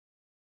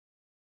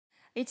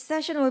Each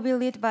session will be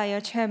led by a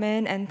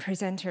chairman and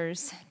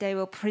presenters. They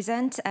will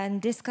present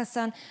and discuss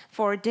on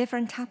 4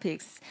 different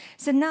topics.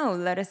 So now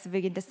let us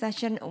begin the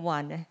session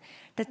 1.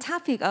 The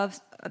topic of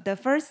the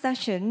first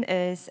session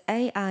is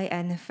AI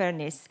and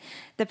fairness.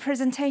 The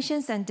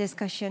presentations and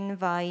discussion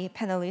by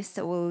panelists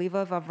will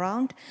revolve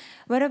around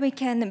whether we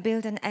can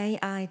build an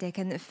AI that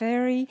can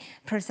fairly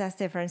process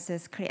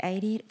differences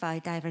created by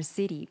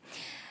diversity.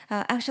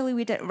 Actually,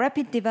 with the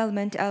rapid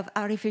development of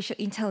artificial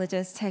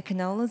intelligence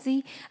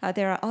technology,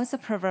 there are also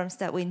problems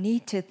that we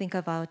need to think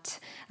about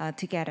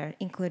together,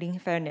 including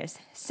fairness.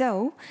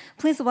 So,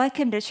 please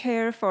welcome the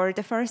chair for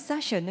the first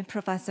session,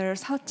 Professor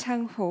Seo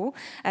Chang-ho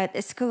at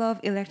the School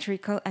of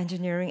Electrical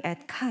Engineering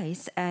at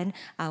KAIST, and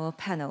our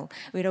panel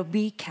with a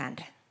big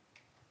hand.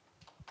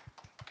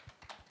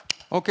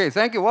 Okay,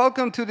 thank you.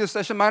 Welcome to this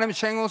session. My name is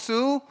Chang-ho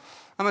Soo.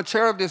 I'm a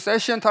chair of this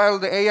session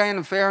titled the AI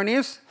and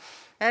Fairness.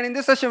 And in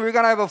this session, we're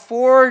going to have a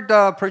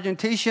 4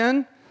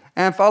 presentation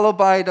and followed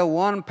by the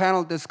 1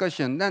 panel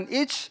discussion. Then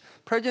each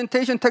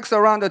presentation takes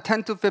around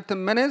 10 to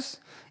 15 minutes,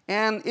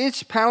 and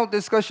each panel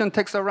discussion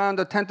takes around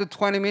 10 to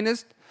 20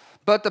 minutes.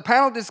 But the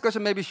panel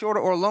discussion may be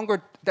shorter or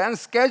longer than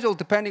scheduled,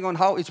 depending on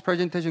how each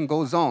presentation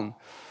goes on.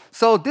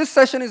 So this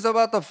session is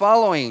about the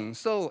following.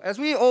 So as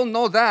we all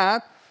know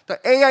that, the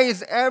AI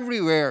is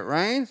everywhere,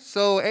 right?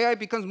 So AI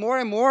becomes more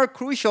and more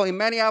crucial in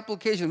many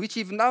applications, which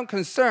is now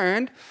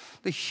concerned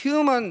the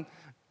human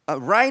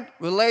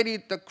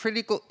right-related the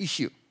critical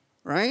issue,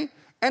 right?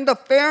 And the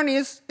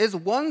fairness is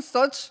one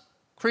such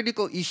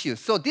critical issue.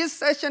 So this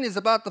session is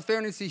about the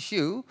fairness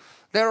issue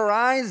that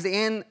arises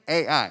in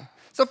AI.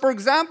 So for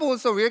example,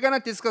 so we're going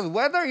to discuss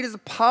whether it is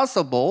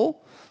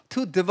possible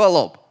to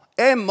develop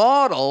a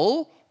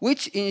model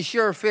which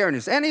ensures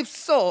fairness. And if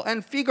so,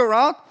 and figure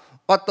out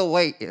what the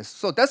way is.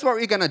 So that's what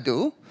we're going to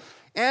do.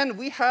 And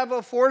we have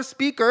a 4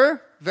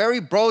 speaker, very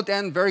broad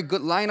and very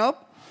good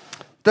lineup.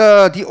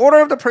 The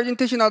order of the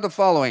presentation are the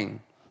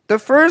following. The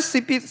first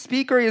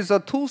speaker is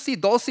Tulsi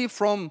Doshi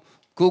from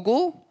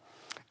Google.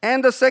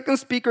 And the second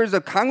speaker is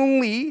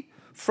Kang-Hoon Lee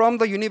from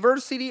the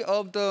University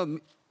of the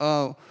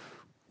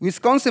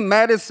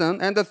Wisconsin-Madison.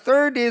 And the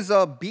third is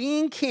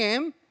Bean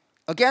Kim,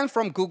 again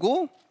from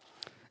Google.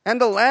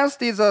 And the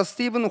last is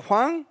Stephen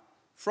Huang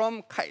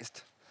from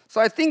KAIST. So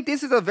I think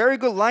this is a very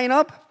good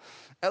lineup,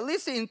 at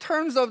least in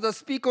terms of the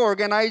speaker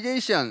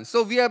organization.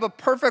 So we have a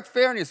perfect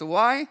fairness.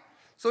 Why?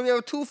 So we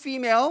have 2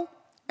 female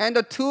and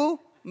 2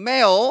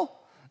 male.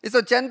 It's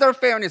a gender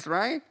fairness,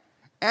 right?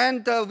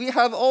 And we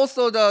have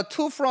also the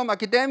 2 from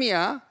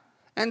academia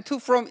and 2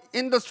 from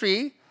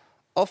industry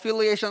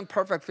affiliation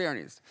perfect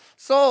fairness.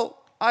 So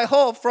I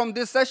hope from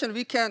this session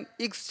we can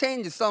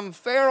exchange some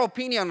fair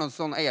opinions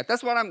on AI.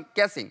 That's what I'm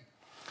guessing.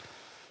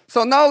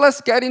 So now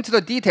let's get into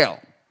the detail.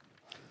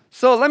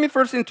 So let me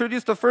first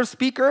introduce the first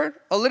speaker,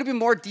 a little bit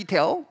more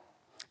detail.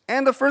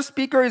 And the first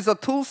speaker is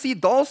Tulsi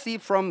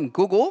Doshi from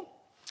Google.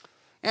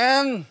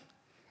 And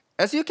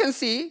as you can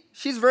see,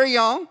 she's very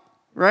young,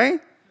 right?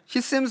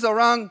 She seems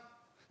around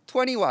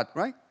 20 what,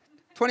 right?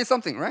 20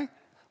 something, right?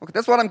 Okay,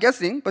 that's what I'm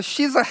guessing. But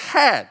she's a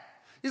head.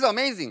 It's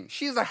amazing.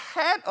 She's a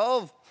head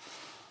of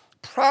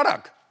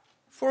product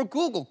for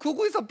Google.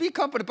 Google is a big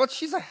company, but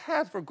she's a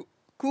head for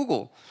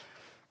Google.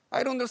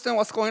 I don't understand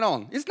what's going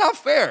on. It's not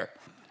fair.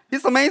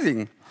 It's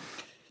amazing.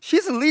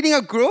 She's leading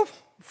a group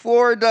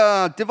for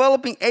the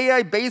developing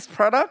AI-based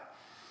product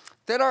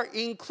that are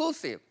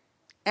inclusive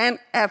and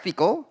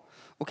ethical.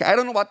 Okay, I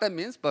don't know what that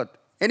means, but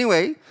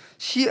anyway,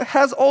 she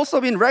has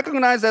also been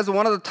recognized as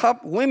one of the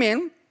top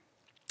women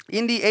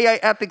in the AI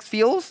ethics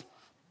fields,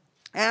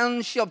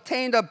 and she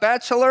obtained a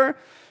bachelor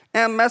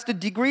and master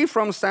degree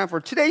from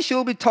Stanford. Today, she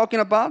will be talking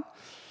about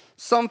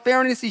some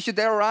fairness issues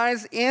that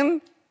arise in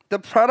the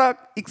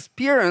product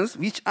experience,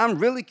 which I'm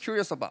really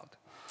curious about.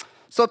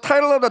 So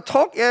title of the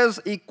talk is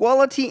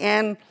Equality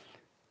and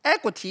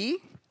Equity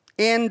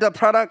in the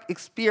Product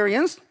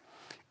Experience.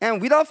 And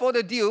without further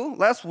ado,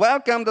 let's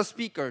welcome the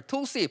speaker.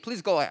 Tulsi,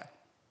 please go ahead.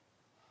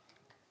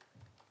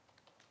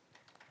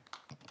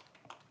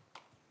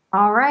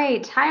 All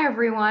right. Hi,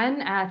 everyone.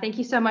 Thank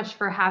you so much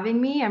for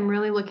having me. I'm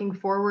really looking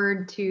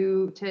forward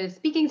to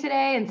speaking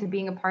today and to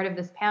being a part of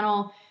this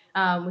panel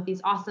with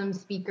these awesome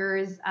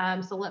speakers.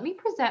 So let me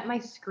present my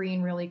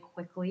screen really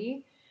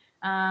quickly.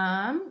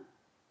 Let's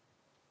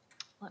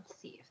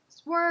see if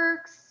this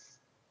works.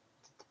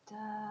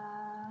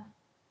 Da-da-da.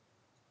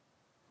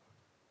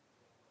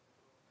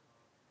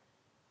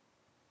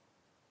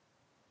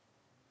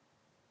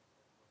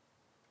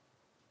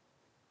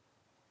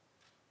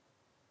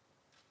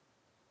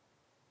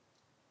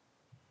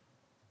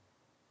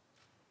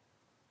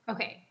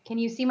 Okay, can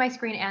you see my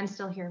screen and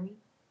still hear me?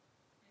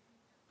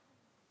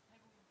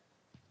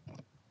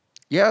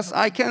 Yes,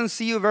 I can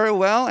see you very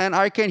well, and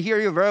I can hear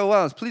you very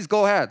well. Please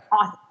go ahead.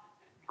 Awesome.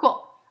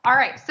 Cool. All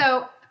right.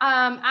 So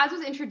as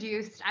was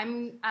introduced,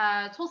 I'm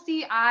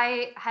Tulsi.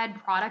 I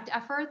head product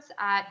efforts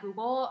at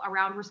Google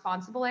around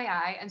responsible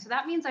AI. And so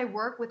that means I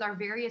work with our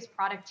various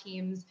product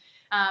teams,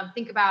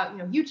 think about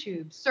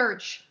YouTube,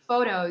 search,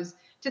 photos,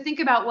 to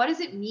think about what does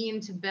it mean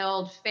to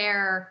build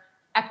fair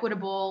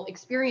equitable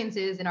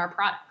experiences in our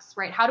products,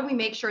 right? How do we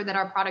make sure that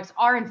our products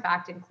are in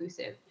fact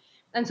inclusive?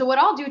 And so what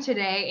I'll do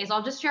today is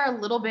I'll just share a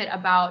little bit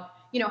about,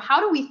 how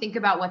do we think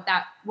about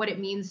what it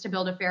means to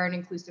build a fair and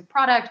inclusive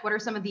product? What are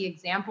some of the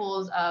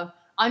examples of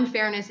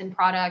unfairness in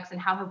products, and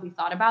how have we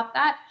thought about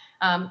that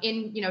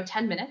in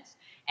 10 minutes?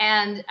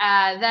 And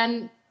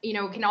then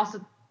can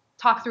also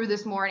talk through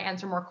this more and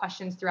answer more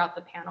questions throughout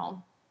the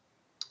panel.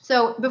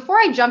 So before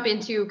I jump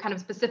into kind of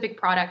specific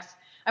products,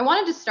 I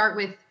wanted to start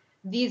with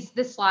this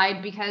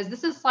slide, because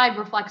this slide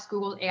reflects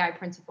Google's AI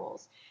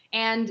principles.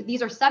 And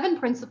these are 7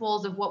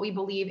 principles of what we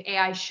believe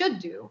AI should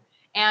do,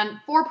 and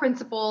 4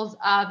 principles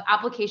of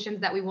applications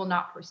that we will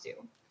not pursue.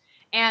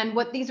 And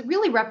what these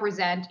really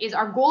represent is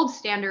our gold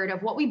standard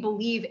of what we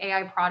believe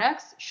AI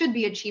products should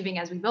be achieving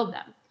as we build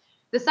them.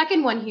 The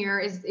second one here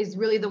is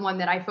really the one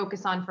that I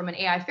focus on from an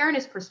AI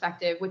fairness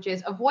perspective, which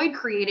is avoid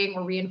creating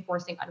or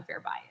reinforcing unfair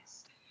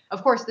bias.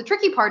 Of course, the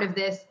tricky part of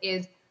this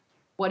is,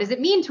 what does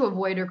it mean to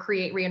avoid or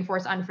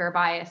reinforce unfair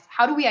bias?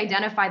 How do we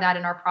identify that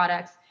in our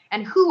products?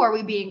 And who are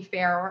we being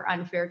fair or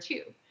unfair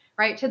to?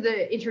 Right? To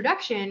the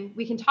introduction,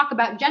 we can talk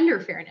about gender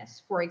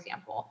fairness, for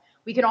example.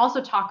 We can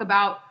also talk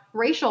about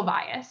racial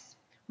bias.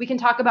 We can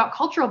talk about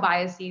cultural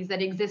biases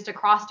that exist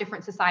across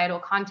different societal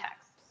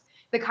contexts.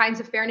 The kinds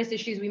of fairness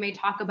issues we may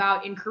talk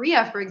about in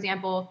Korea, for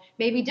example,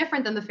 may be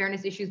different than the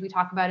fairness issues we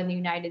talk about in the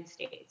United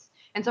States.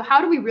 And so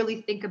how do we really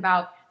think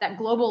about that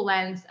global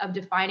lens of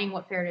defining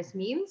what fairness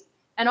means,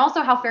 and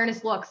also how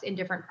fairness looks in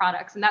different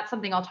products? And that's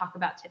something I'll talk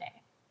about today.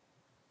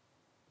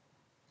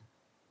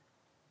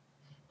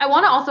 I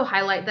want to also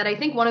highlight that I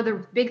think one of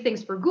the big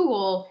things for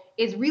Google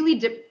is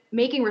really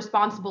making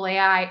responsible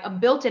AI a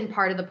built-in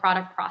part of the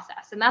product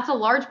process. And that's a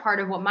large part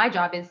of what my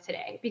job is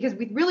today, because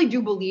we really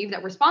do believe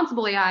that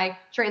responsible AI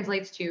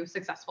translates to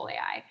successful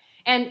AI.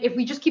 And if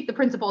we just keep the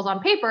principles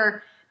on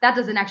paper, that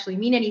doesn't actually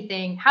mean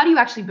anything. How do you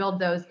actually build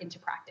those into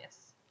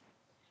practice?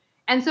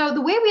 And so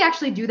the way we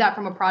actually do that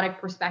from a product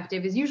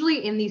perspective is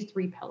usually in these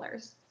 3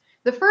 pillars.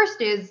 The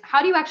first is,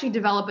 how do you actually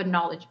develop a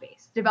knowledge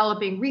base?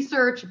 Developing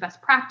research,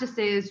 best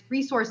practices,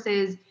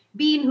 resources.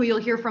 Bean, who you'll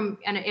hear from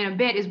in a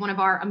bit, is one of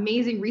our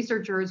amazing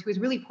researchers who is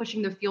really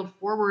pushing the field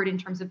forward in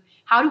terms of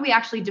how do we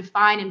actually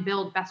define and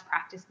build best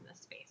practice in this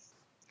space.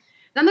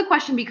 Then the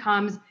question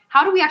becomes,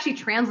 how do we actually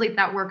translate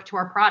that work to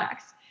our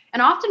products?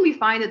 And often we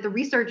find that the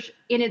research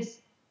in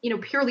its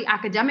purely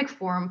academic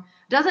form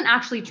doesn't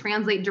actually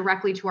translate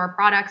directly to our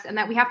products, and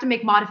that we have to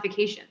make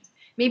modifications.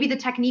 Maybe the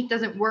technique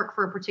doesn't work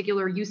for a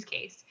particular use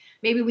case.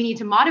 Maybe we need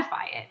to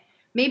modify it.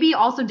 Maybe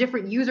also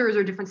different users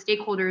or different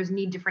stakeholders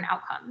need different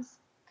outcomes.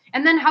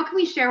 And then how can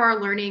we share our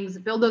learnings,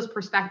 build those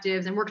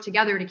perspectives, and work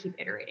together to keep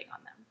iterating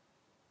on them?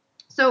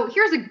 So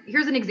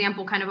here's an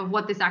example kind of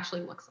what this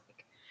actually looks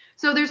like.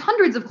 So there's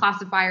hundreds of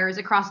classifiers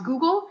across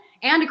Google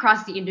and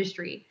across the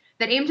industry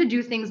that aim to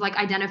do things like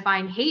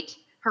identifying hate,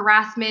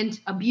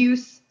 harassment,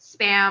 abuse,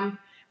 spam,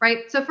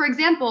 right? So for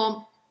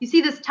example, you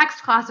see this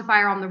text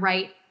classifier on the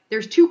right.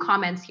 There's 2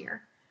 comments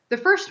here. The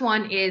first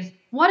one is,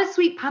 "What a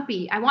sweet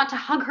puppy. I want to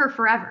hug her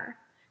forever."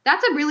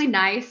 That's a really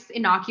nice,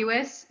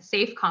 innocuous,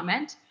 safe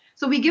comment.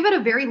 So we give it a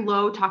very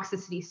low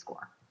toxicity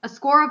score, a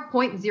score of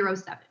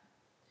 0.07.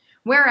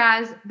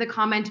 Whereas the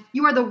comment,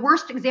 "You are the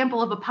worst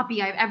example of a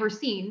puppy I've ever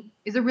seen,"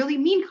 is a really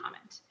mean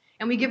comment.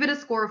 And we give it a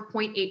score of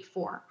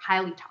 0.84,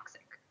 highly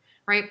toxic,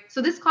 right?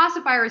 So this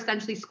classifier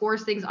essentially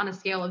scores things on a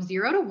scale of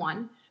 0 to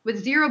 1, with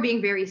 0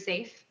 being very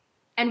safe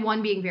and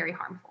 1 being very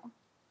harmful.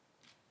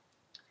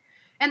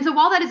 And so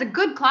while that is a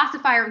good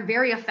classifier and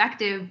very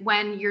effective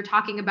when you're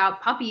talking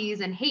about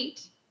puppies and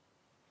hate,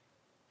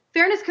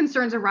 fairness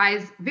concerns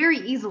arise very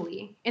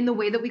easily in the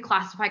way that we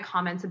classify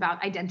comments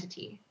about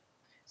identity.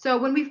 So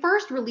when we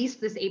first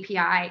released this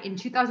API in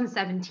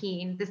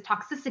 2017, this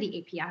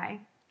toxicity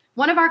API,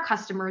 one of our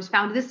customers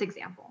found this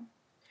example,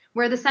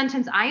 where the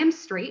sentence "I am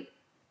straight"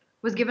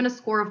 was given a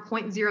score of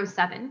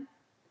 0.07,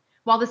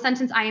 while the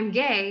sentence "I am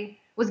gay"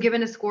 was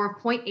given a score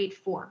of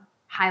 0.84,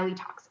 highly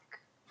toxic.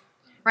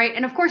 Right?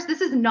 And of course,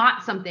 this is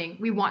not something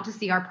we want to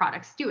see our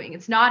products doing.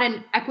 It's not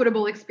an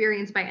equitable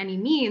experience by any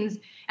means.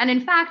 And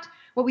in fact,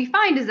 what we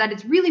find is that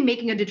it's really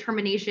making a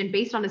determination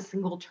based on a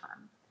single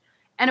term.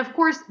 And of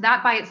course,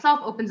 that by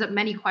itself opens up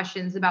many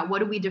questions about what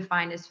do we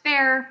define as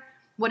fair?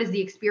 What is the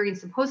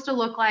experience supposed to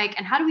look like?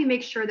 And how do we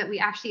make sure that we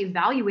actually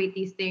evaluate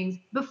these things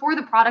before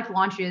the product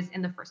launches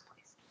in the first place?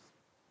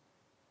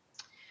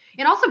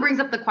 It also brings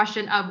up the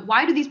question of,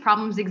 why do these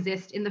problems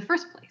exist in the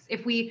first place?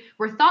 If we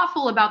were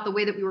thoughtful about the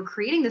way that we were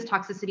creating this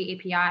toxicity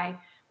API,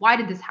 why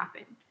did this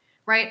happen,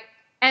 right?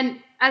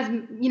 And as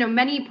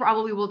many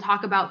probably will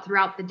talk about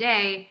throughout the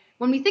day,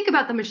 when we think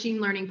about the machine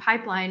learning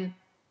pipeline,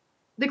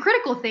 the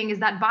critical thing is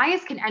that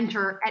bias can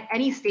enter at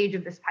any stage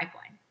of this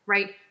pipeline,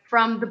 right?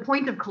 From the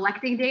point of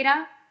collecting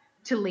data,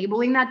 to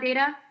labeling that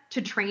data,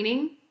 to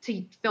training,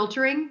 to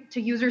filtering,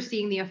 to users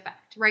seeing the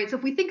effect, right? So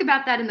if we think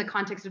about that in the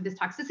context of this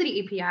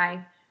toxicity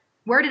API,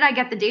 where did I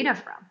get the data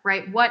from,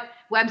 right? What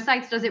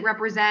websites does it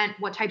represent?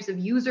 What types of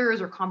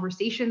users or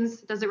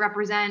conversations does it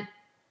represent?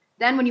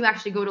 Then when you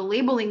actually go to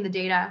labeling the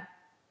data,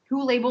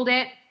 who labeled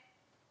it?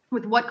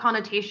 With what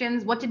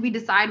connotations? What did we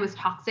decide was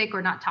toxic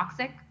or not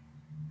toxic?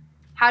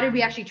 How did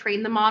we actually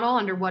train the model?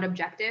 Under what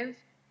objective?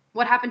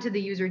 What happened to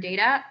the user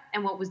data?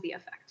 And what was the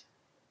effect?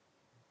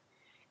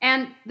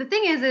 And the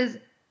thing is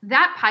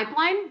that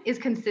pipeline is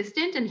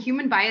consistent, and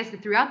human bias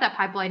throughout that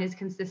pipeline is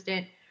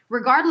consistent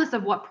regardless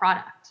of what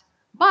product.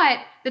 But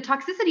the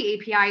toxicity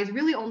API is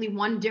really only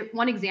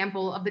one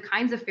example of the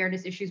kinds of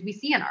fairness issues we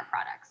see in our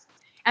products.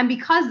 And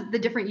because the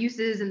different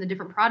uses and the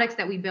different products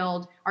that we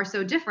build are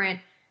so different,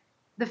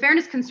 the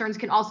fairness concerns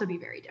can also be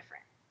very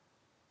different.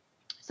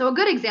 So a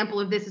good example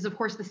of this is, of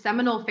course, the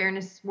seminal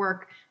fairness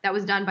work that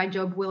was done by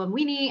Job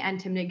Willemwini and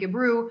Timnit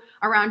Gebru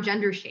around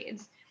gender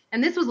shades.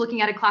 And this was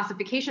looking at a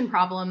classification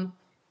problem.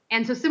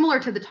 And so similar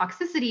to the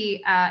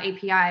toxicity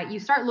API, you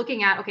start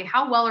looking at, okay,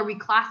 how well are we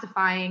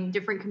classifying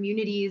different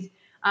communities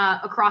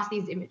across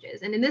these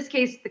images? And in this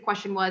case, the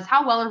question was,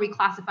 how well are we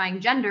classifying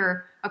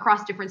gender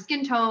across different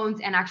skin tones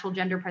and actual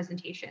gender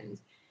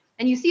presentations?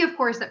 And you see, of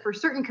course, that for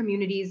certain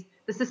communities,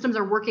 the systems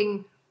are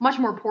working much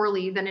more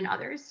poorly than in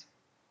others.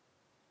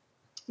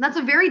 And that's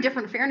a very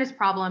different fairness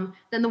problem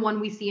than the one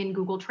we see in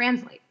Google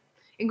Translate.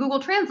 In Google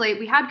Translate,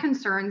 we had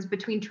concerns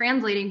between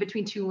translating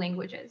between two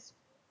languages.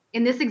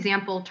 In this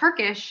example,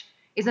 Turkish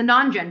is a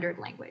non-gendered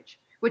language,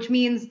 which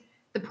means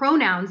the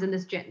pronouns in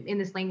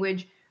this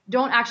language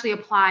don't actually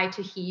apply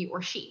to he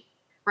or she,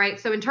 right?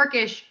 So in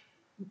Turkish,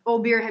 o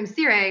bir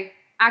hemşire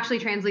actually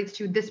translates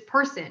to this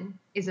person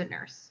is a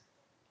nurse.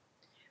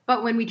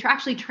 But when we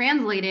actually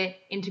translate it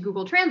into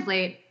Google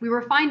Translate, we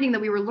were finding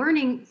that we were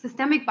learning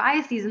systemic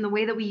biases in the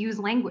way that we use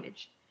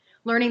language,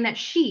 learning that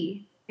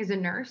she is a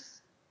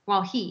nurse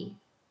while he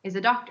is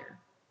a doctor.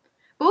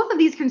 Both of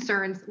these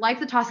concerns, like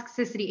the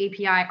toxicity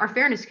API, are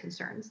fairness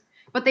concerns,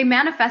 but they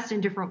manifest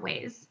in different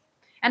ways.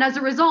 And as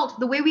a result,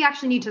 the way we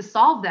actually need to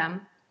solve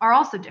them are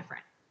also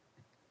different.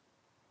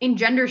 In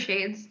gender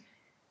shades,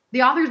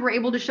 the authors were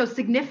able to show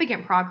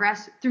significant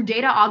progress through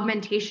data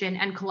augmentation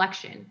and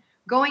collection,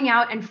 going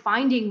out and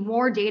finding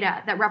more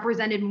data that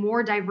represented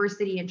more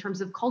diversity in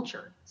terms of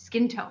culture,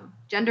 skin tone,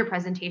 gender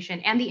presentation,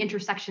 and the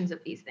intersections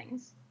of these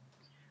things.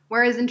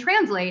 Whereas in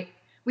Translate,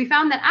 we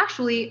found that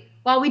actually,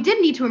 while we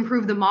did need to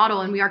improve the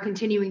model and we are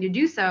continuing to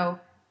do so,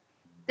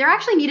 there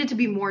actually needed to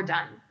be more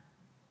done.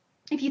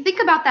 If you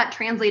think about that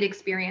Translate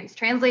experience,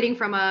 translating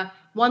from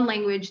one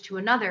language to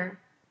another,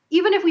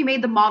 even if we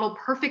made the model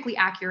perfectly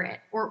accurate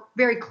or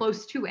very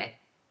close to it,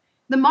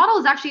 the model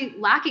is actually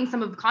lacking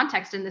some of the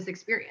context in this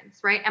experience,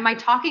 right? Am I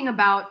talking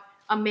about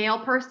a male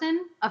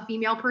person, a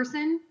female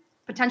person,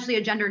 potentially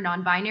a gender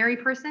non-binary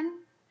person?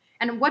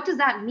 And what does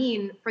that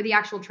mean for the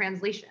actual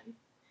translation?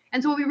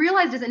 And so what we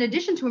realized is, in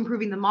addition to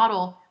improving the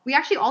model, we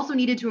actually also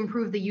needed to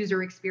improve the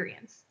user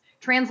experience.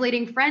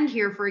 Translating friend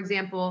here, for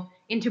example,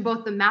 into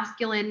both the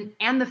masculine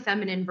and the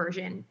feminine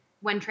version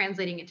when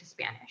translating into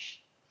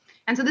Spanish.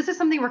 And so this is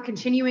something we're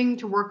continuing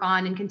to work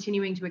on and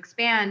continuing to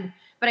expand.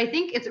 But I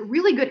think it's a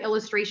really good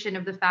illustration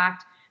of the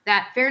fact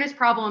that fairness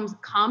problems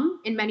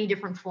come in many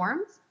different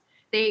forms.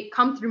 They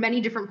come through many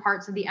different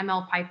parts of the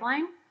ML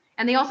pipeline,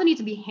 and they also need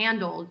to be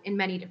handled in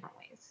many different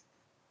ways.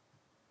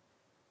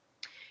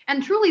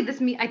 And truly,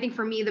 I think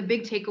for me, the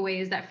big takeaway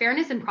is that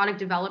fairness in product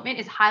development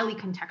is highly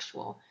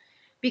contextual,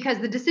 because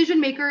the decision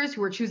makers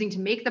who are choosing to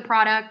make the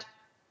product,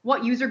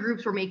 what user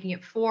groups we're making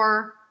it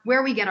for,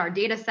 where we get our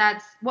data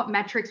sets, what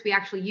metrics we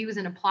actually use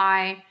and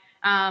apply,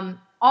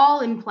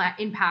 all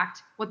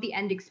impact what the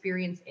end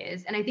experience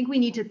is. And I think we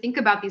need to think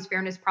about these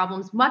fairness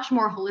problems much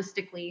more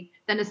holistically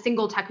than a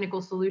single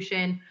technical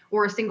solution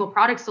or a single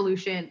product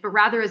solution, but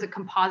rather as a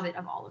composite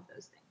of all of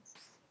those things.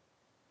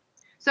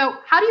 So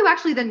how do you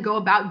actually then go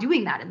about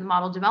doing that in the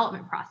model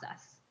development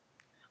process?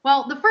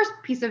 Well, the first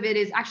piece of it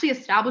is actually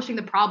establishing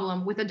the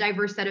problem with a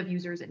diverse set of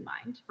users in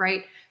mind,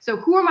 right? So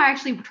who am I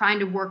actually trying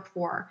to work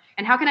for?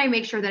 And how can I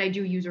make sure that I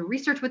do user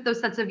research with those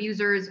sets of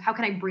users? How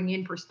can I bring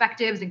in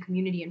perspectives and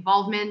community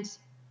involvement?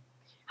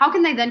 How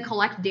can they then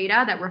collect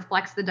data that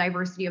reflects the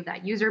diversity of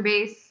that user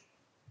base?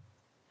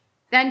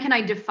 Then can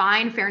I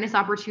define fairness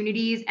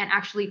opportunities and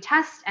actually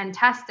test and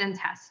test and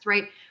test,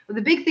 right? Well,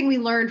 the big thing we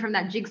learned from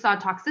that Jigsaw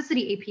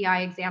toxicity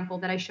API example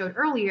that I showed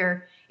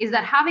earlier is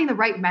that having the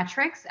right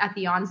metrics at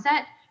the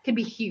onset can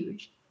be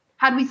huge.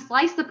 Had we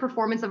sliced the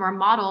performance of our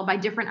model by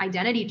different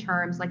identity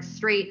terms like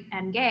straight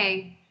and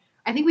gay,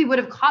 I think we would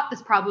have caught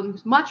this problem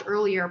much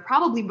earlier,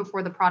 probably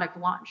before the product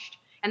launched.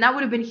 And that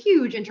would have been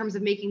huge in terms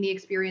of making the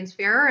experience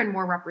fairer and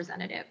more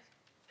representative.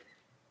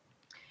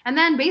 And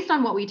then based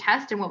on what we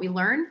test and what we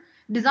learn,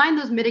 design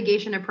those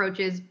mitigation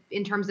approaches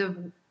in terms of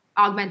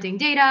augmenting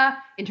data,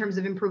 in terms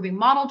of improving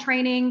model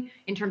training,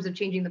 in terms of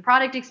changing the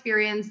product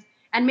experience,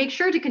 and make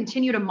sure to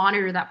continue to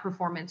monitor that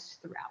performance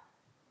throughout.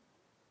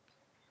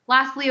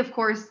 Lastly, of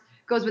course,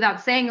 goes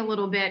without saying a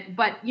little bit,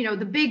 but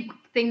the big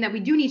thing that we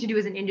do need to do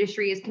as an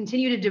industry is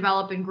continue to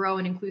develop and grow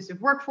an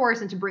inclusive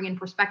workforce and to bring in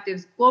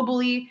perspectives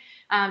globally,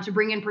 to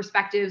bring in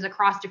perspectives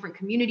across different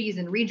communities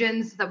and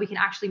regions so that we can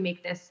actually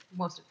make this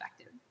most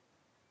effective.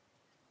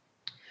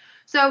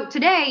 So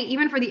today,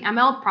 even for the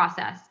ML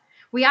process,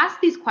 we ask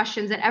these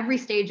questions at every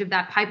stage of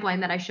that pipeline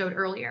that I showed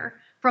earlier.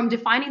 from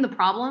defining the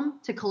problem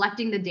to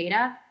collecting the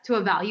data to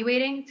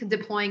evaluating to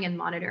deploying and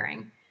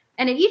monitoring.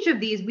 And in each of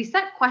these, we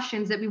set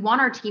questions that we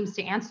want our teams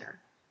to answer.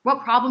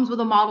 What problems will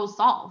the model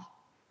solve?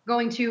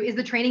 Going to, is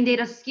the training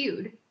data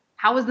skewed?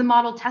 How is the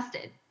model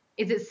tested?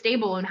 Is it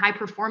stable and high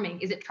performing?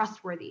 Is it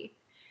trustworthy?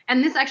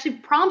 And this actually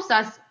prompts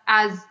us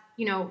as,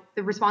 the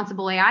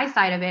responsible AI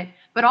side of it,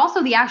 but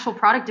also the actual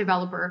product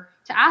developer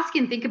to ask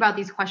and think about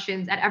these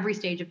questions at every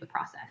stage of the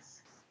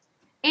process.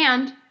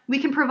 And we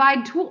can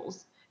provide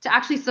tools to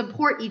actually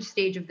support each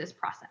stage of this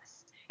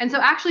process. And so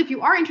actually, if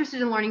you are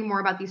interested in learning more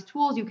about these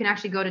tools, you can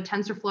actually go to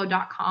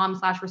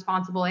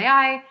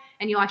tensorflow.com/responsibleai,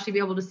 and you'll actually be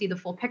able to see the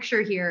full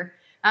picture here.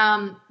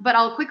 But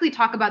I'll quickly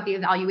talk about the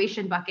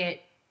evaluation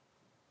bucket,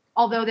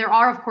 although there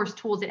are, of course,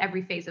 tools at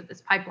every phase of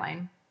this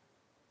pipeline.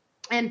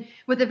 And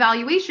with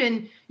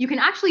evaluation, you can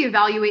actually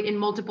evaluate in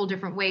multiple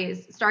different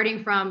ways,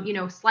 starting from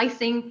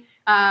slicing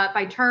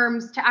by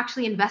terms to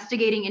actually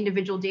investigating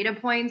individual data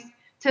points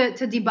to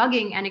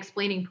debugging and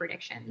explaining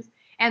predictions.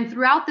 And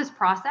throughout this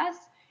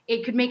process,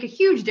 it could make a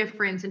huge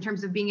difference in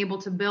terms of being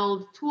able to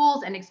build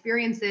tools and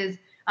experiences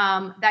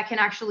that can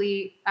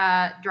actually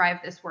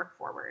drive this work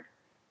forward.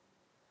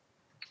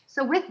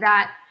 So with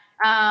that,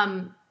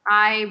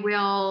 I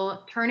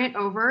will turn it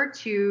over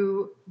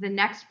to the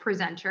next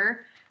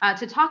presenter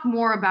to talk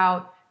more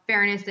about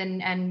fairness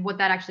and what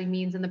that actually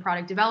means in the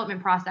product development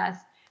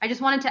process. I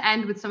just wanted to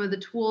end with some of the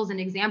tools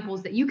and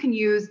examples that you can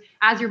use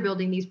as you're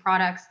building these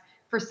products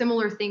for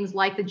similar things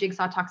like the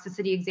jigsaw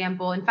toxicity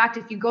example. In fact,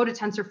 if you go to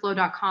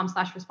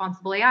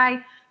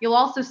tensorflow.com/responsibleai, you'll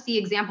also see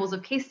examples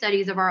of case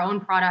studies of our own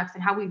products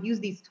and how we've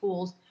used these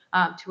tools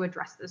to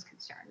address those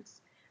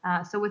concerns.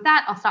 So with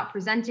that, I'll stop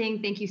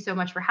presenting. Thank you so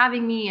much for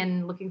having me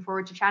and looking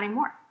forward to chatting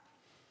more.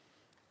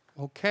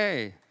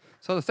 Okay.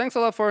 So thanks a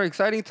lot for an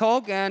exciting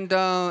talk. And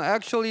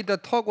actually, the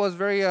talk was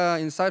very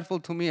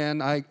insightful to me.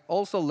 And I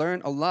also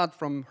learned a lot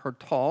from her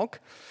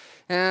talk.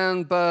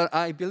 But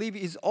I believe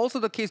it's also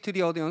the case to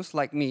the audience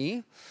like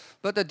me.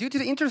 But due to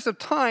the interest of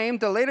time,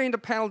 later in the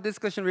panel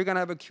discussion, we're going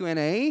to have a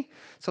Q&A.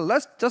 So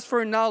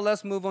for now,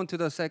 let's move on to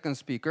the second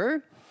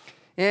speaker.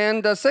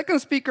 And the second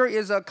speaker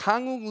is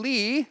Kang-wook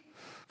Lee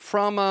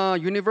from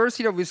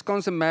University of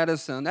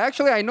Wisconsin-Madison.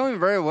 Actually, I know him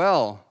very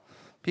well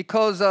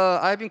because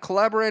I've been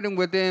collaborating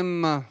with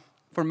him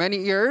for many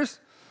years,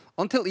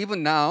 until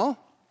even now.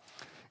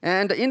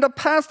 And in the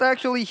past,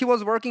 actually, he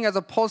was working as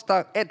a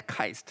postdoc at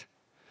KAIST.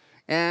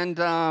 And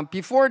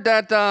before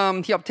that,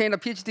 he obtained a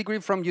PhD degree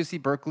from UC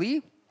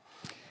Berkeley.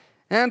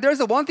 And there's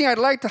one thing I'd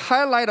like to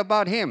highlight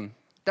about him.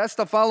 That's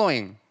the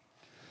following.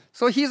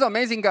 So he's an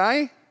amazing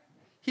guy.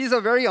 He's a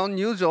very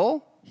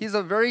unusual. He's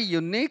a very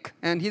unique,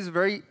 and he's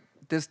very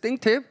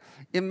distinctive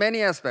in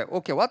many aspects.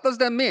 Okay, what does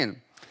that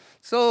mean?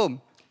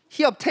 So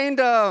he obtained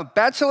a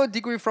bachelor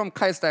degree from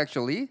KAIST,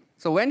 actually.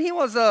 So when he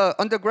was an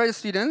undergraduate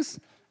student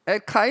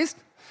at KAIST,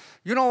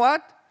 you know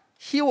what?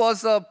 He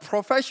was a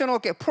professional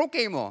of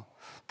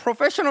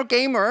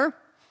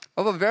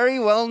a very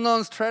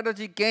well-known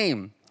strategy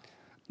game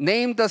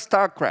named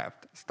StarCraft.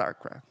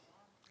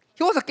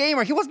 He was a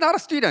gamer. He was not a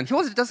student. He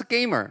was just a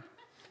gamer.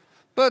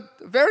 But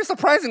very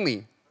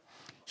surprisingly,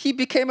 he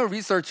became a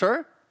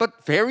researcher,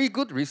 but very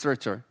good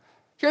researcher.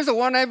 Here's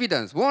one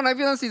evidence. One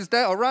evidence is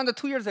that around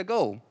 2 years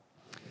ago,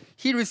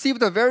 he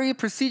received a very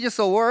prestigious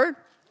award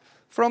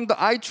from the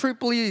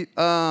IEEE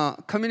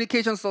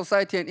Communication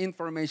Society and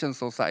Information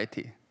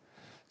Society.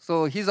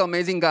 So he's an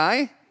amazing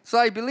guy. So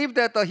I believe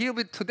that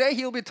today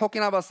he'll be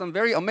talking about some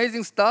very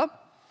amazing stuff,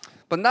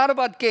 but not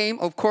about game,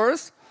 of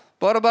course,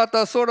 but about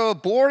the sort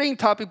of boring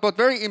topic, but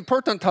very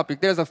important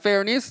topic. There's a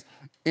fairness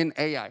in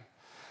AI.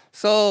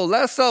 So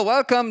let's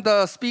welcome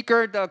the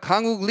speaker,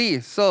 Kang-wook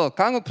Lee. So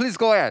Kang-wook, please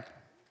go ahead.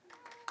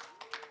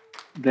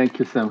 Thank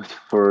you so much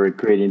for a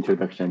great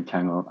introduction,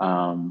 Chang-wook.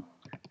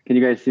 Can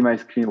you guys see my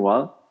screen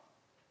well?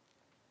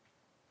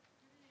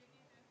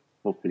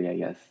 Hopefully, I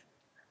guess.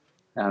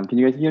 Can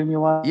you guys hear me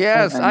well?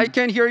 Yes, I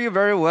can hear you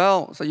very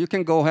well. So you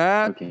can go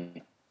ahead.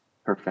 Okay,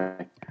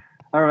 perfect.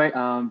 All right,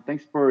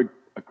 thanks for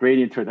a great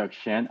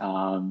introduction.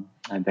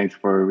 And thanks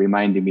for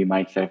reminding me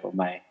myself of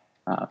my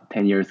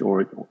 10 years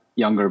old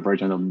younger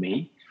version of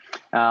me.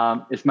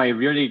 It's my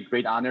really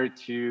great honor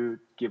to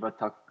give a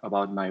talk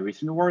about my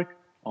recent work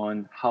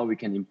on how we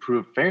can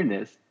improve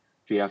fairness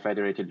via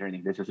federated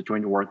learning. This is a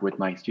joint work with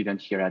my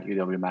students here at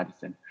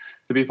UW-Madison.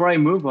 So before I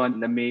move on,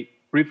 let me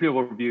briefly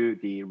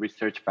overview the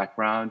research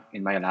background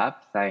in my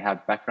labs. I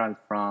have background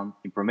from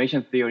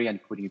information theory and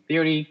coding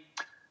theory.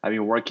 I've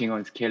been working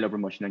on scalable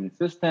machine learning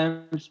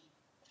systems,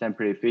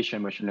 sample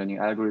efficient machine learning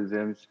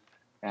algorithms,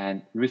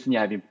 and recently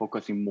I've been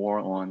focusing more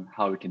on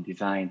how we can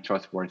design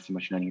trustworthy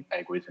machine learning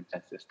algorithms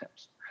and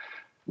systems.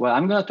 What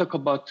I'm going to talk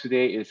about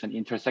today is an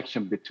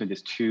intersection between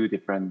these two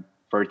different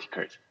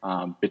verticals,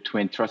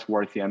 between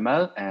trustworthy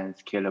ML and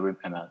scalable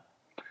ML.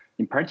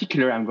 In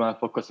particular, I'm going to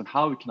focus on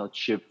how we can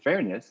achieve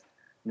fairness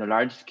in a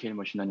large-scale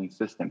machine learning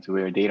systems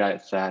where data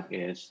set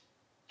is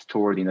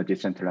stored in a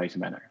decentralized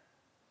manner.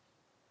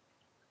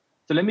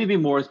 So let me be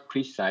more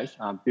precise.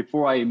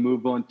 Before I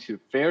move on to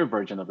fair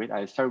version of it,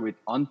 I start with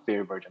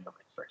unfair version of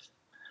it first.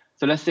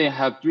 So let's say I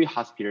have 3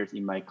 hospitals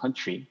in my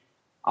country,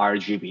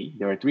 RGB.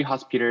 There are 3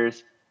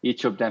 hospitals.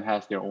 Each of them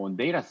has their own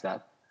data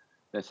set.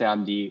 Let's say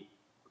I'm the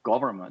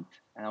government,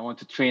 and I want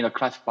to train a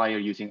classifier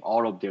using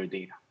all of their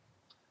data.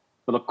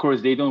 But of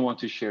course, they don't want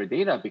to share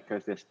data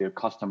because that's their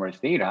customers'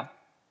 data.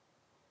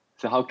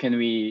 So how can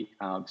we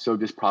solve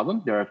this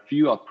problem? There are a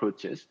few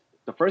approaches.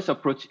 The first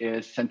approach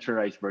is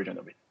centralized version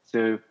of it.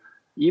 So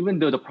even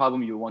though the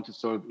problem you want to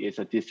solve is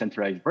a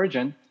decentralized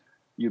version,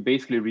 you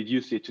basically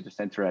reduce it to the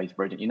centralized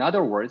version. In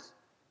other words,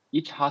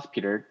 each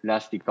hospital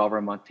lets the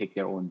government take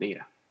their own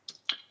data.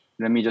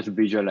 Let me just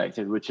visualize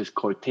it, which is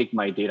called take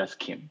my data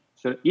scheme.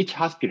 So each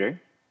hospital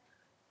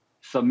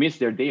submits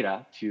their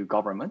data to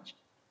government.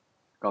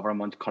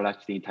 Government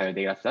collects the entire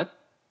data set.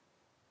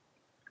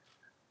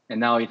 And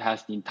now it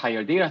has the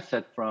entire data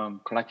set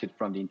collected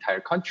from the entire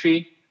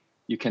country.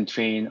 You can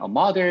train a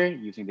model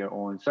using their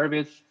own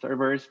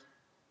servers.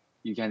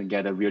 You can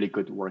get a really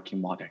good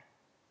working model.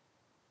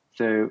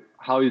 So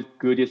how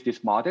good is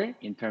this model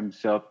in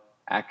terms of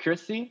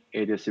accuracy?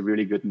 It is a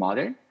really good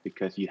model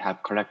because you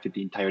have collected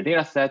the entire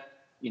data set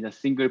in a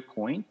single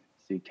point.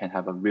 So you can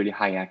have a really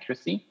high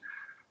accuracy.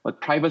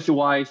 But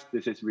privacy-wise,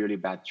 this is really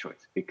bad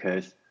choice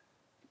because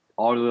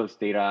all of those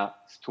data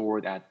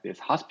stored at these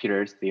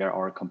hospitals, they are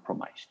all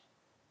compromised.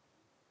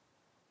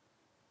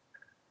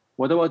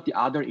 What about the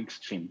other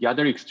extreme? The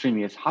other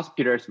extreme is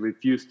hospitals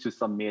refuse to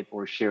submit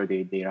or share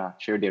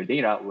their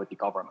data with the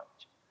government.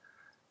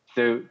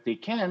 So they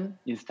can,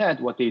 instead,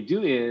 what they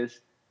do is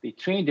they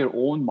train their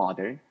own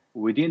model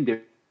within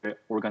their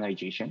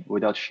organization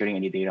without sharing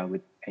any data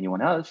with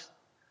anyone else.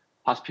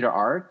 Hospital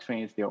R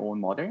trains their own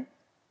model.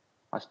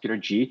 Hospital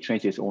G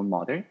trains its own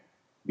model.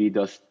 B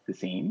does the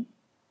same.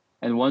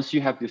 And once you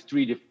have these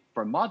 3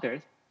 different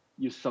models,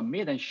 you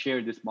submit and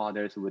share these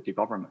models with the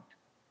government.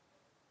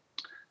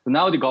 So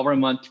now the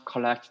government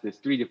collects these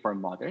 3 different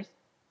models.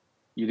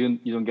 You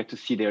don't get to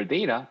see their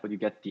data, but you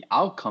get the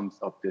outcomes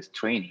of this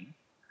training.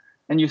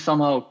 And you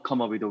somehow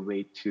come up with a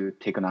way to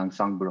take an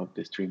ensemble of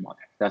these 3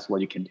 models. That's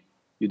what you can do.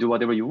 You do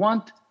whatever you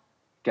want,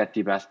 get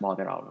the best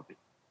model out of it.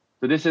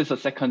 So this is a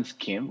second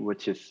scheme,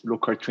 which is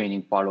local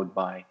training followed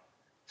by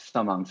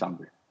some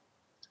ensemble.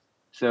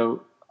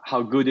 So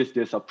how good is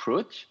this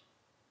approach?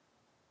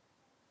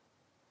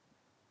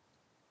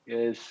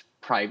 Is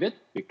private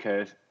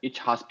because each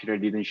hospital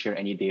didn't share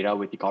any data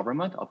with the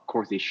government. Of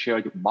course, they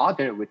shared the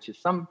model, which is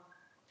some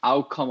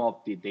outcome of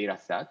the data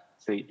set.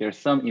 So there's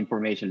some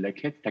information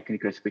leakage,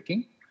 technically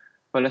speaking,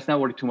 but let's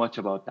not worry too much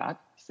about that.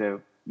 So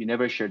you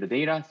never share the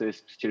data, so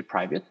it's still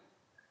private.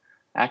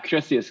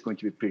 Accuracy is going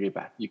to be pretty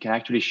bad. You can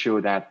actually show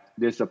that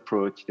this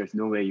approach, there's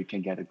no way you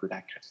can get a good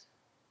accuracy.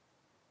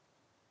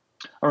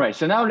 All right,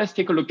 so now let's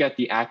take a look at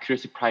the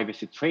accuracy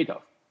privacy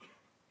trade-off.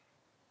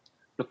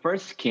 The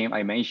first scheme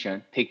I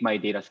mentioned, take my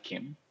data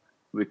scheme,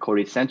 we call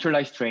it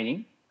centralized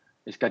training.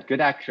 It's got good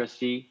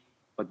accuracy,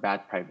 but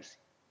bad privacy.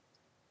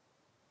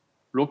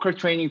 Local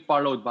training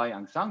followed by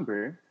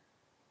ensemble,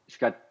 it's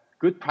got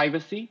good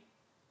privacy,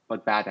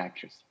 but bad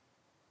accuracy.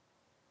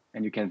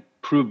 And you can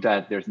prove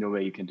that there's no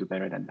way you can do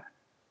better than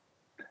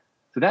that.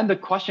 So then the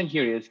question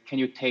here is, can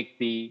you take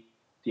the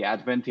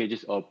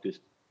advantages of these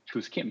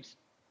 2 schemes?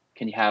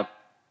 Can you have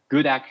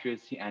good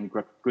accuracy and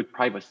good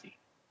privacy?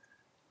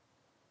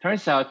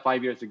 Turns out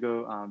 5 years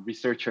ago,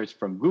 researchers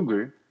from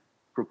Google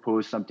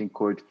proposed something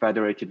called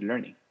federated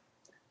learning.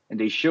 And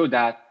they showed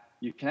that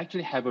you can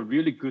actually have a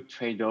really good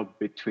trade-off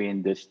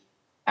between this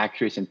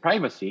accuracy and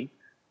privacy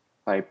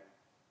by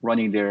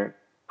running their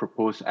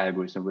proposed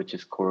algorithm, which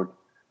is called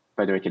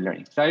federated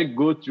learning. So I'll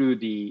go through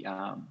the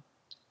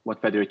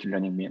what federated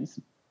learning means.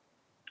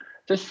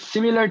 Just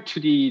similar to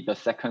the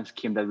second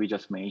scheme that we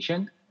just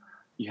mentioned,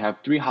 you have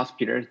 3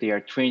 hospitals, they are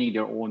training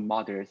their own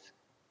models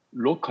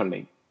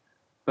locally.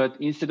 But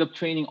instead of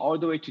training all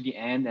the way to the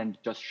end and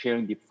just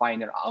sharing the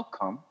final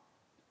outcome,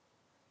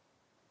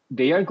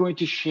 they are going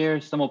to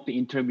share some of the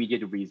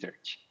intermediate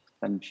research.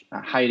 I'm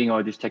hiding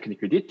all these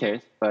technical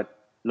details, but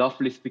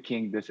roughly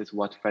speaking, this is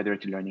what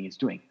federated learning is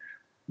doing.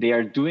 They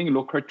are doing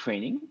local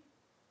training,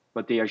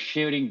 but they are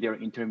sharing their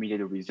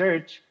intermediate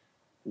research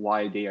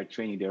while they are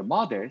training their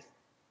models.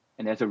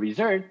 And as a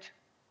result,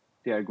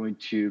 they are going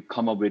to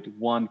come up with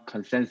one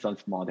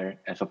consensus model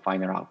as a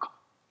final outcome.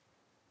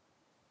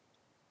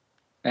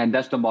 And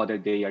that's the model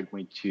they are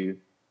going to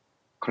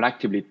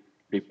collectively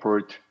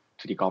report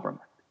to the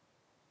government.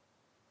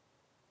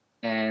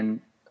 And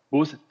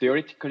both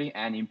theoretically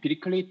and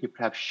empirically,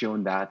 people have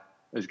shown that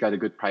it's got a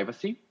good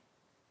privacy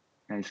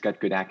and it's got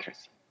good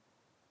accuracy.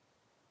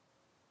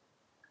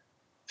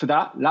 So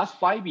that last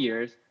 5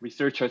 years,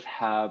 researchers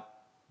have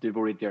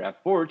devoted their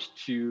efforts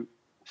to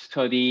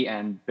study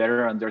and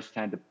better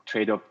understand the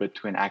trade-off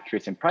between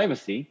accuracy and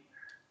privacy.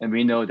 And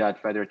we know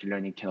that federated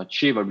learning can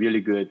achieve a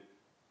really good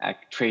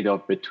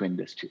trade-off between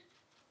these 2.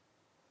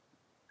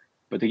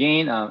 But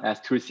again, as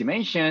Tulsi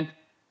mentioned,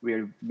 we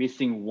are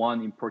missing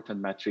one important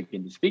metric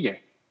in this figure,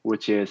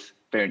 which is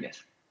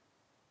fairness.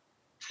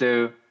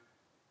 So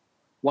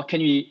what do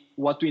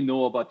we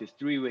know about this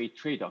 3-way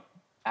trade-off,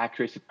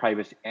 accuracy,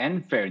 privacy,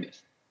 and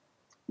fairness?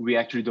 we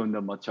actually don't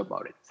know much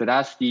about it. So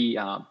that's the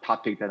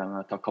topic that I'm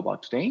going to talk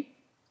about today.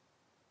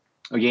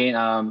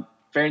 Again,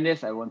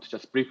 fairness, I want to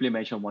just briefly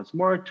mention once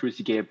more.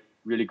 Trucy gave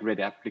really great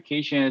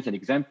applications and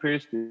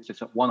examples. This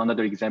is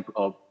another example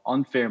of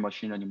unfair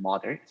machine learning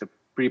model. It's a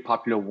pretty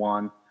popular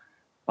one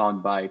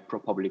found by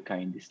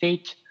ProPublica in the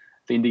States.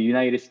 So in the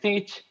United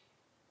States,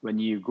 when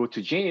you go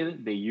to jail,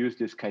 they use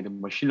this kind of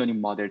machine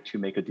learning model to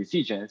make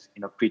decisions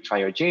in a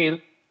pre-trial jail.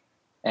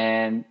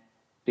 And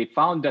they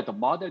found that the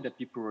model that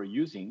people were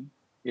using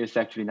is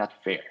actually not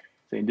fair.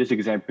 So in this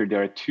example,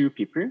 there are two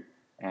people,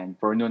 and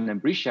Vernon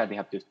and Brisha, they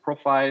have these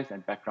profiles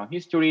and background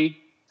history.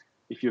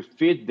 If you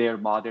feed their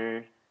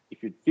model,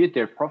 if you feed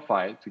their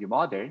profile to the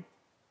model,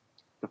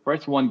 the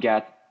first one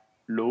gets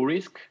low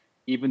risk,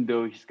 even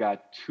though he's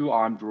got 2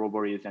 armed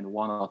robberies and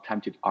 1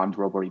 attempted armed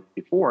robbery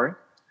before.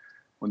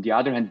 On the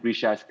other hand,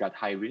 Brisha has got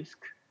high risk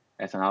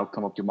as an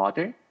outcome of the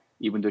model,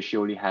 even though she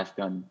only has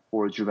done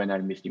 4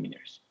 juvenile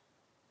misdemeanors.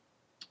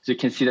 So you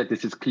can see that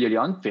this is clearly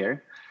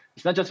unfair.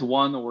 It's not just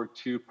 1 or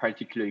 2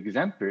 particular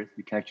examples.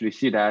 You can actually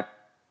see that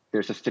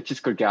there's a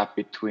statistical gap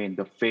between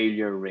the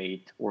failure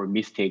rate or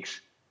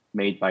mistakes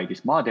made by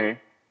this model,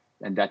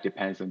 and that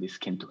depends on the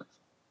skin tones.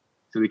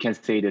 So we can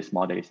say this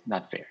model is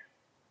not fair.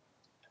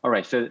 All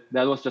right, so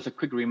that was just a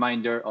quick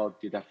reminder of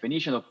the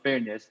definition of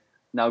fairness.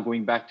 Now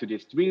going back to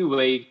this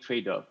 3-way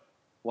trade-off,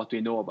 what do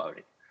we know about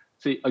it?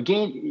 So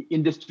again,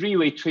 in this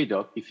 3-way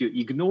trade-off, if you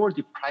ignore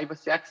the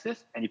privacy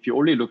axis, and if you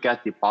only look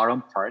at the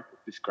bottom part of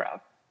this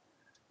graph,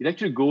 it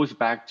actually goes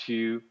back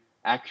to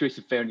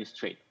accuracy fairness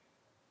trade-off.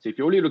 So if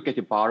you only look at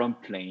the bottom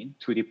plane,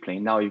 2D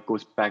plane, now it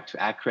goes back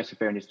to accuracy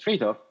fairness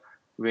trade-off,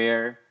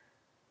 where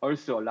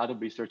also a lot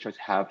of researchers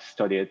have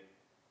studied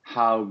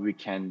how we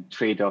can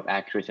trade off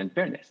accuracy and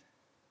fairness.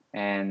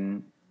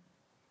 And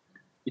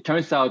it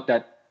turns out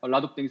that a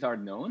lot of things are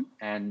known,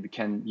 and we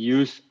can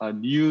use a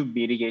new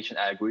mitigation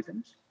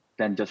algorithms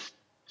than just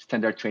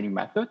standard training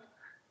method,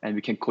 and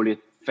we can call it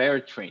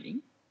fair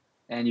training.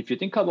 And if you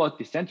think about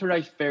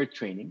decentralized fair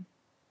training,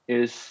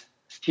 is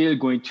still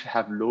going to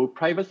have low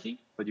privacy,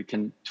 but you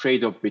can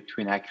trade off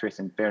between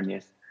accuracy and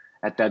fairness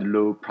at that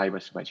low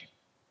privacy budget.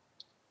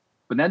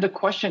 But then the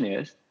question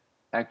is,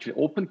 actually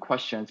open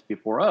questions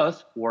before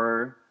us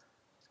were,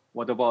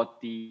 what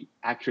about the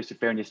accuracy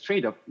fairness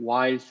trade-off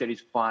while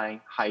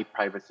satisfying high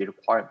privacy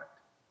requirement?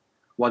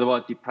 What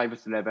about the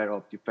privacy level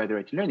of the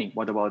federated learning?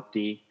 What about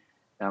the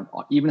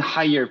even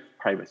higher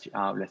privacy,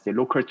 let's say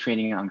local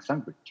training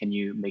ensemble? Can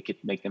you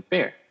make them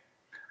fair?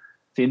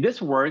 So in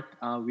this work,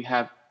 we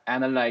have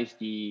analyzed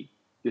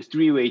this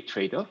 3-way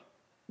trade-off.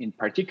 In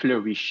particular,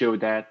 we show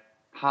that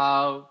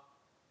how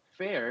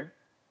fair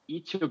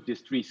each of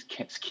these 3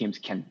 schemes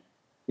can be.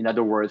 In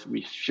other words,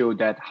 we show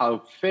that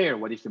how fair,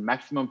 what is the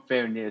maximum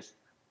fairness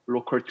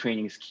local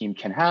training scheme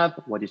can have,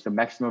 what is the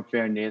maximum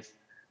fairness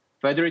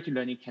federated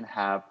learning can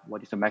have,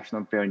 what is the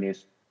maximum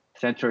fairness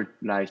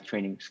centralized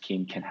training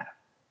scheme can have.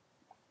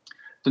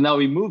 So now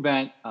we move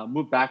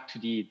back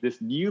to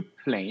this new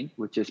plane,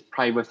 which is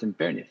privacy and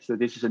fairness. So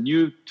this is a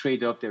new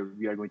trade-off that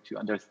we are going to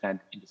understand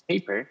in this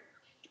paper.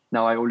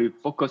 Now I only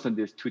focus on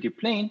this 2D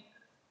plane.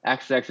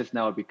 X-axis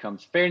now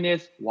becomes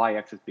fairness,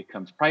 Y-axis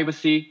becomes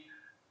privacy.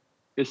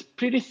 It's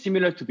pretty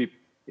similar to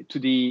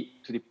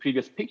the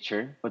previous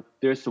picture, but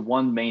there's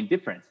one main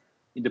difference.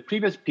 In the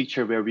previous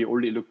picture where we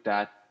only looked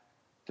at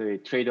the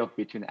trade-off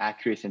between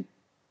accuracy and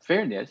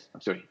fairness,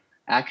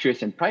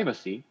 accuracy and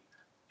privacy,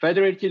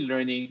 federated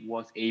learning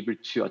was able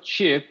to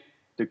achieve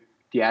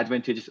the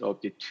advantages of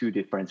the 2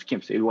 different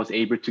schemes. So it was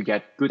able to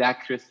get good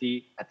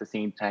accuracy at the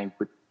same time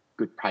with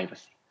good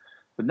privacy.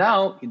 But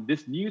now in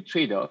this new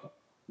trade-off,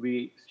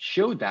 we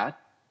show that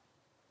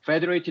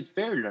federated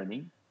fair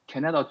learning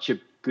cannot achieve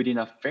good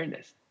enough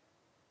fairness.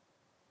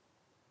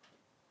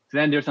 So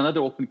then there's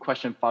another open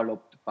question followed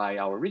by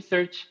our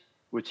research,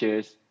 which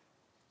is,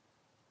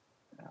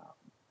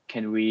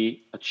 can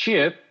we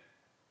achieve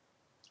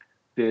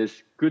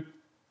this good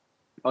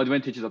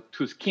advantages of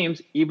 2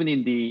 schemes even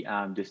in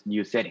this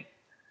new setting?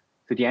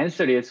 So the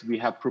answer is we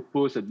have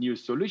proposed a new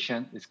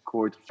solution. It's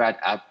called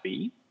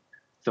FAT-FB.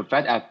 So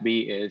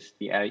FAT-FB is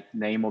the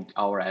name of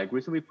our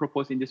algorithm we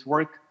proposed in this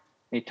work.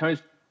 And it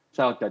turns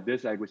out that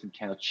this algorithm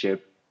can achieve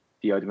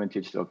the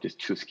advantages of these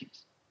 2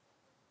 schemes.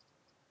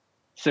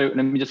 So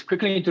let me just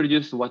quickly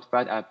introduce what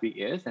FAT-FB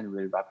is, and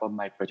we'll wrap up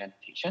my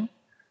presentation.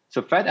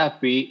 So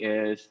FAT-FB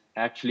is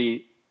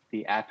actually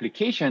the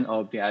application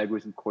of the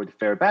algorithm called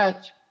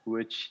FAIR-BATCH,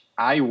 which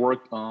I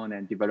worked on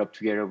and developed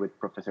together with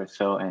Professor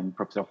So and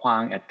Professor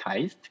Huang at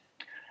KAIST.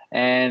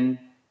 And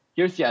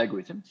here's the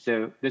algorithm.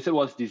 So this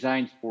was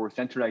designed for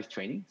centralized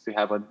training. So you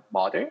have a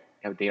model, you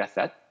have a data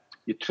set,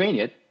 you train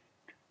it.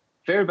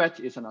 FAIR-BATCH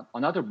is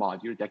another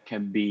module that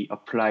can be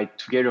applied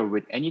together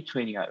with any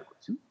training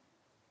algorithm.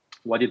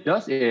 What it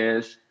does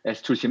is,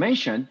 as Trucy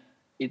mentioned,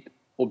 it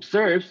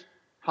observes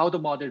how the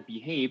model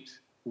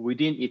behaves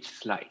within each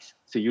slice.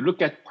 So you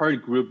look at per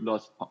group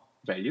loss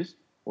values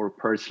or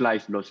per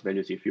slice loss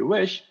values if you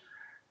wish,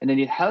 and then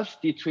it helps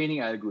the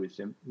training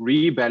algorithm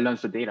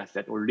rebalance the data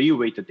set or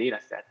reweight the data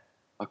set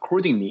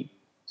accordingly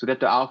so that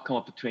the outcome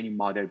of the training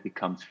model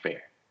becomes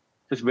fair.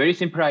 Just very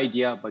simple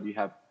idea, but you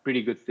have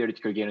pretty good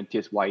theoretical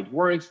guarantees why it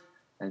works,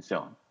 and so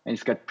on. And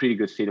it's got pretty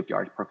good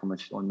state-of-the-art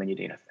performance on many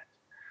data sets.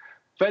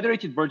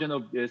 Federated version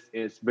of this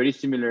is very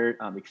similar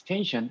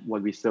extension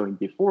what we saw in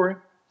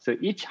before. So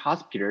each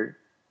hospital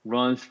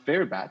runs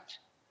fair batch,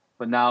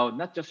 but now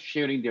not just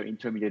sharing their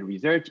intermediate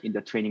research in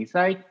the training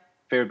site,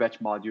 fair batch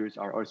modules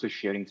are also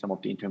sharing some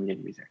of the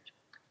intermediate research.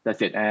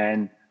 That's it.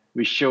 And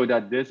we show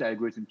that this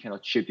algorithm can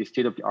achieve the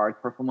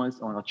state-of-the-art performance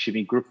on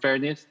achieving group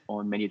fairness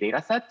on many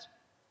data sets.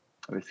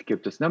 I will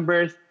skip those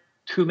numbers.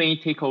 Two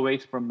main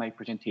takeaways from my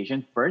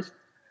presentation. First,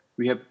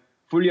 we have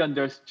fully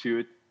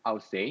understood, I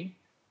would say,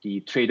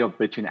 the trade-off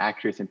between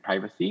accuracy and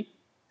privacy,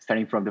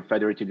 starting from the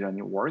federated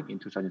learning work in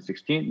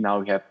 2016. Now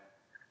we have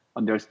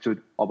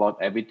understood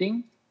about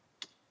everything,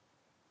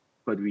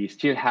 but we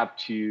still have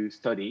to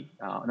study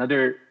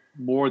another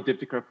more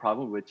difficult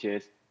problem, which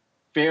is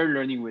fair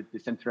learning with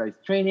decentralized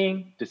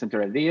training,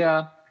 decentralized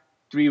data.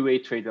 Three-way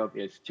trade-off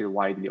is still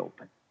widely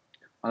open.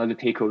 Another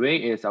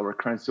takeaway is our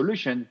current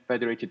solution,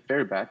 federated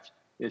fair batch,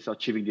 is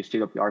achieving the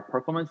state-of-the-art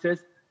performances.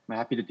 I'm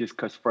happy to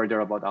discuss further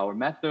about our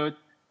method.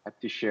 Happy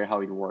to share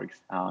how it works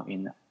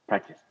in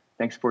practice.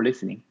 Thanks for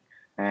listening.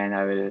 And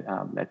I will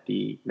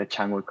let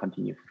Chang-woo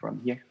continue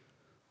from here.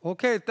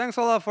 Okay, thanks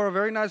a lot for a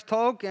very nice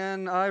talk,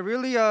 and I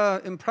really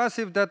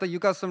impressive that you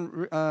got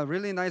some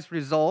really nice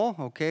result.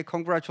 Okay,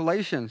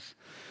 congratulations.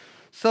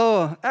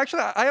 So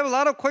actually, I have a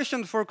lot of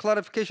questions for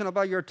clarification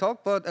about your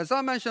talk, but as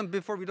I mentioned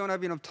before, we don't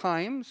have enough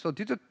time. So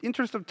due to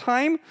interest of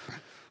time,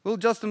 we'll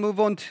just move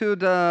on to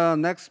the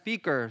next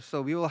speaker.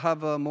 So we will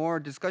have more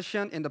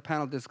discussion in the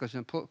panel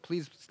discussion.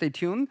 Please stay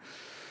tuned.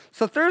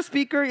 So third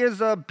speaker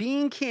is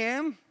Bean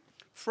Kim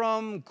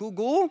from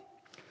Google.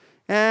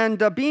 And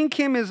Bean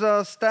Kim is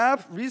a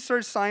staff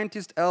research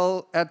scientist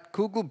at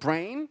Google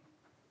Brain.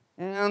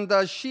 And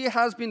she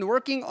has been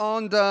working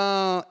on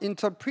the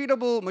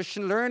interpretable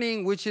machine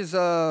learning, which is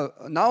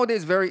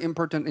nowadays very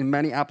important in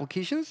many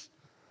applications.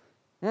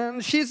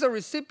 And she's a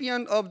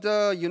recipient of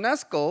the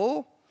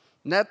UNESCO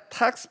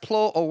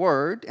NetTextPro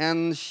Award,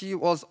 and she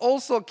was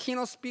also a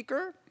keynote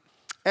speaker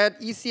at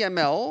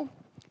ECML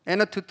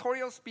and a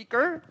tutorial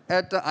speaker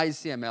at the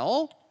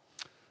ICML.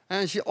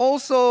 And she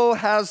also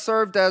has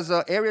served as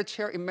an area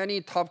chair in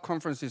many top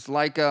conferences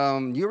like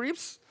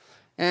URIPS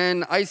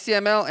and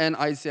ICML and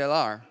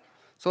ICLR.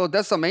 So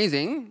that's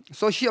amazing.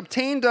 So she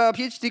obtained a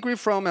PhD degree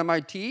from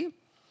MIT.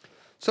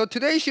 So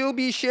today she'll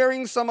be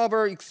sharing some of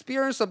her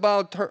experience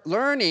about her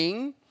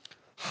learning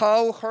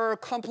how her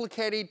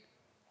complicated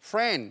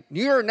friend,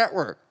 neural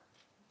network,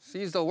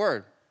 sees the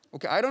world.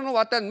 Okay, I don't know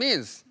what that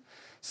means.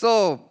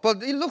 So,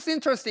 but it looks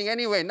interesting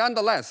anyway,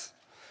 nonetheless.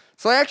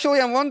 So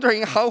actually I'm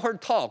wondering how her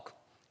talk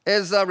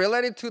is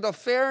related to the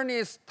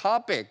fairness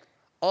topic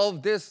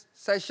of this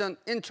session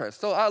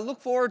interest. So I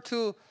look forward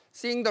to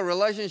seeing the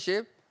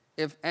relationship,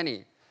 if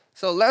any.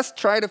 So let's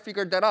try to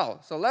figure that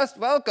out. So let's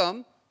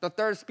welcome the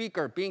third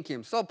speaker, Bean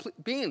Kim. So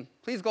Bean,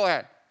 please go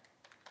ahead.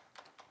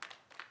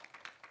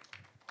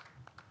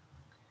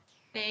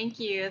 Thank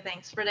you.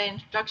 Thanks for the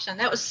introduction.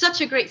 That was such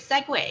a great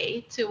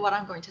segue to what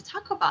I'm going to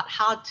talk about,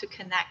 how to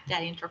connect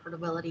that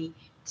interpretability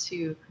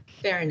to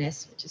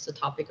fairness, which is the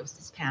topic of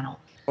this panel.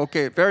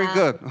 Okay, very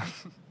good.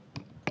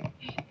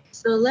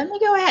 So let me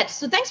go ahead.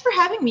 So thanks for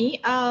having me.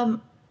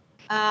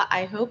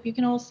 I hope you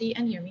can all see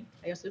and hear me.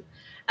 I assume.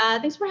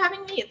 Thanks for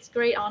having me. It's a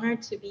great honor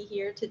to be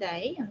here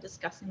today and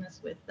discussing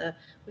this with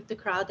the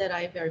crowd that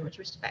I very much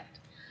respect.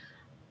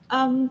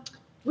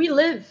 We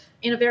live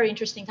in a very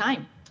interesting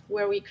time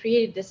where we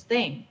created this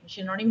thing,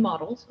 machine learning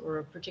models,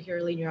 or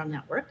particularly neural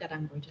network that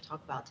I'm going to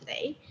talk about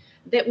today,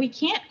 that we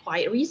can't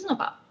quite reason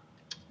about.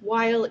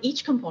 While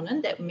each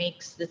component that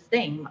makes this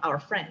thing our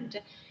friend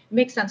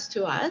makes sense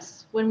to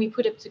us, when we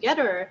put it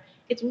together,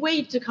 it's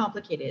way too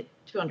complicated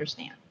to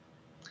understand.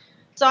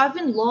 So I've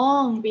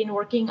long been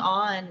working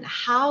on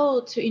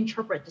how to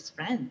interpret this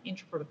friend,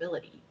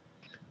 interpretability.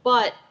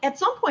 But at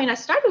some point, I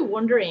started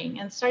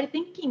wondering and started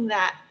thinking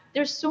that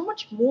there's so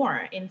much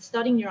more in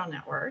studying neural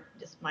network,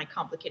 just my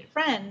complicated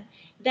friend,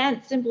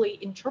 than simply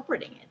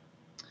interpreting it.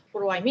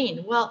 What do I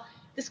mean? Well,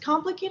 this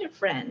complicated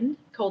friend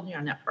called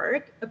neural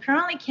network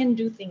apparently can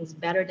do things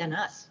better than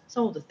us,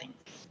 some of the things.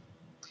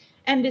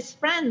 And this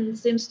friend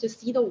seems to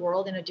see the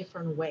world in a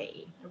different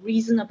way,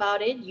 reason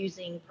about it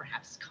using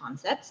perhaps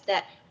concepts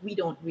that we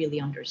don't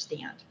really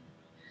understand.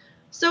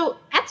 So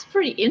that's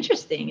pretty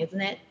interesting, isn't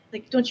it?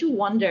 Like, don't you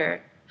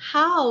wonder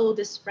how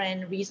this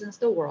friend reasons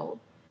the world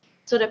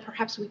so that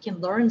perhaps we can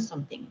learn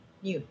something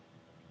new?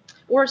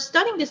 Or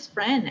studying this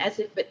friend as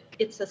if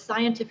it's a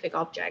scientific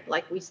object,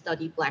 like we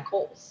study black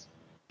holes.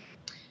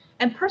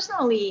 And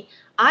personally,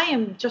 I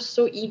am just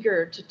so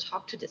eager to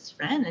talk to this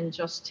friend and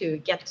just to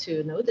get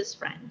to know this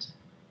friend.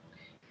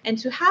 And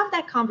to have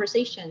that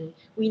conversation,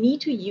 we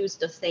need to use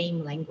the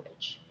same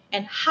language.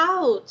 And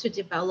how to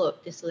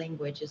develop this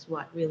language is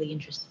what really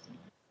interests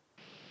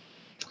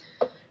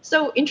me.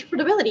 So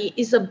interpretability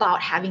is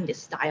about having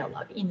this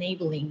dialogue,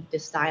 enabling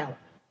this dialogue.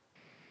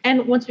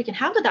 And once we can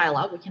have the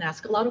dialogue, we can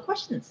ask a lot of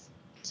questions,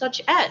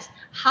 such as,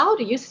 how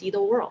do you see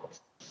the world?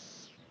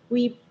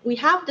 we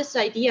have this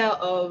idea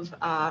of,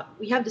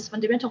 we have this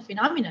fundamental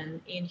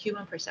phenomenon in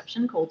human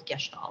perception called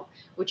Gestalt,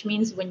 which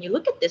means when you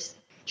look at this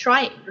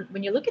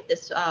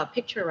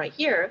picture right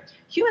here,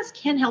 humans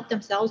can't help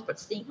themselves but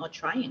seeing a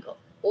triangle,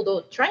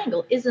 although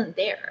triangle isn't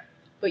there,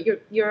 but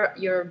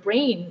your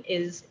brain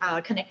is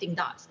connecting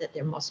dots that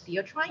there must be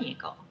a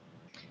triangle.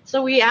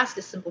 So we ask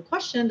this simple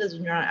question: does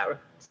your neural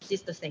network see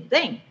the same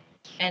thing?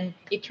 And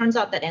it turns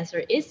out that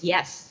answer is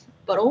yes,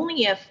 but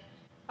only if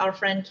our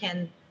friend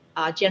can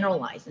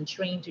generalize and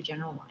train to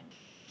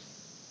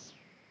generalize.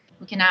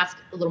 We can ask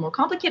a little more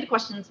complicated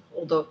questions,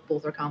 although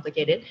both are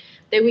complicated.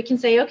 Then we can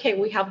say, okay,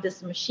 we have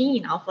this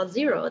machine,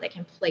 AlphaZero, that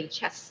can play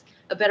chess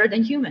better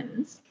than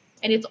humans,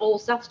 and it's all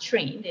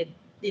self-trained.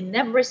 It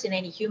never seen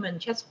any human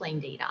chess playing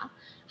data.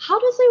 How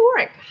does it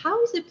work?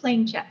 How is it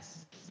playing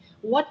chess?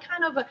 What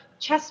kind of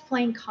chess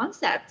playing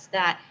concepts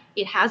that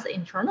it has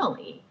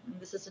internally?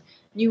 This is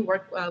new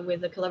work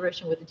with a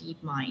collaboration with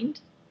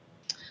DeepMind.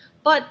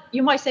 But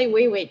you might say,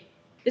 wait,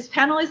 this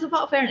panel is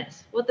about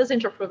fairness. What does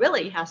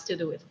interpretability has to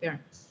do with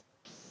fairness?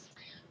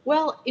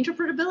 Well,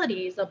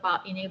 interpretability is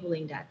about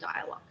enabling that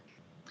dialogue.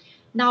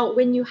 Now,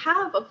 when you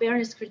have a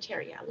fairness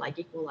criteria like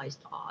equalized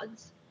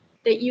odds,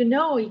 that you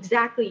know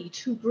exactly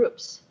two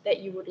groups that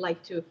you would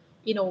like to,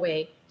 in a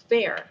way,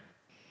 fair,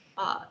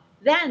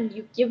 then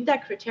you give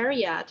that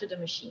criteria to the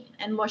machine,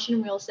 and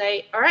machine will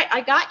say, all right,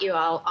 I got you,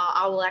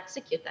 I will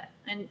execute that,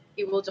 and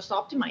it will just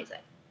optimize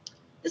it.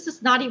 This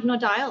is not even a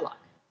dialogue.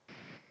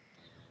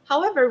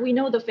 However, we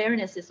know the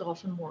fairness is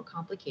often more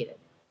complicated.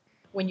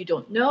 When you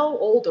don't know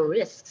all the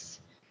risks,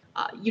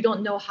 you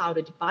don't know how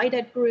to divide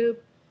that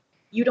group,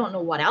 you don't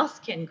know what else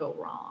can go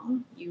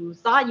wrong. You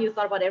thought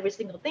about every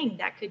single thing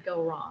that could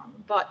go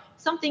wrong, but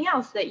something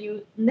else that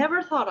you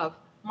never thought of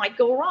might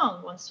go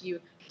wrong once you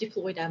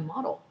deploy that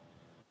model.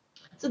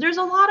 So there's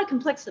a lot of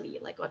complexity,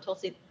 like what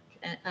Tulsi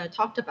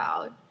talked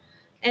about,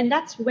 and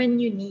that's when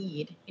you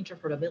need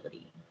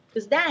interpretability,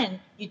 because then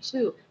you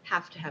too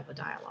have to have a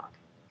dialogue.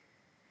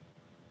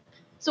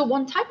 So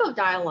one type of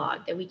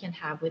dialogue that we can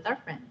have with our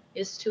friend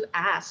is to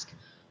ask,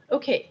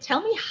 okay,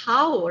 tell me,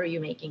 how are you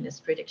making this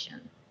prediction?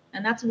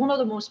 And that's one of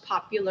the most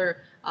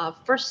popular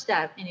first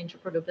step in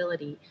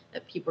interpretability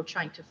that people are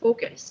trying to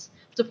focus.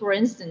 So for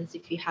instance,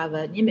 if you have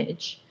an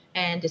image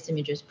and this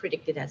image is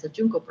predicted as a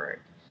junco bird,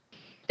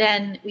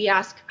 then we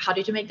ask, how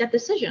did you make that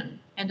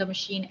decision? And the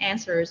machine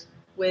answers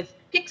with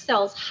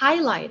pixels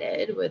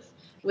highlighted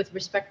with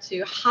respect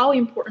to how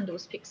important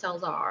those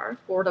pixels are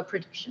for the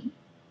prediction.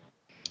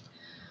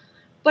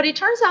 But it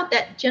turns out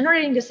that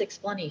generating this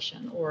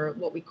explanation, or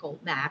what we call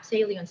maps,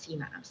 saliency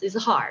maps, is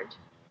hard.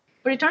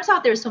 But it turns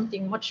out there's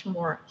something much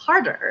more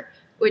harder,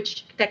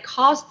 that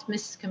caused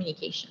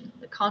miscommunication,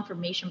 the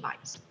confirmation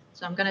bias.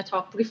 So I'm going to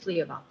talk briefly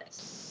about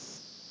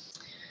this.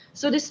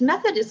 So this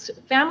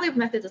family of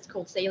methods is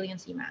called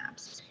saliency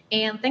maps.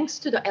 And thanks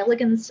to the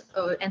elegance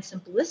and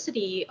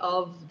simplicity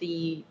of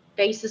the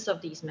basis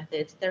of these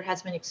methods, there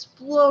has been an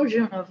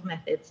explosion of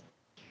methods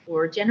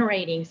for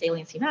generating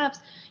saliency maps,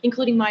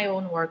 including my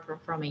own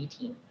work from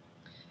 18.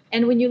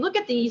 And when you look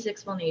at these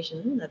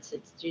explanations, that's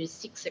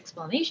 6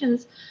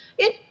 explanations,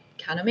 it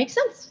kind of makes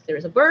sense.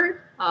 There's a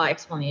bird,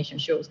 explanation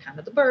shows kind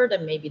of the bird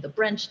and maybe the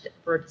branch that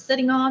the bird is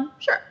sitting on.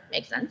 Sure,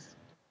 makes sense.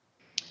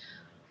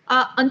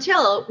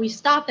 Until we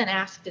stopped and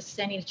asked this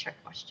sanity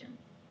check question.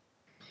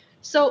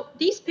 So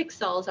these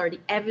pixels are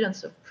the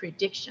evidence of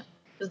prediction,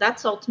 because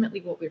that's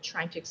ultimately what we're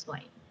trying to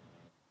explain.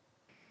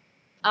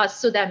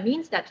 So that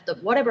means that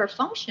whatever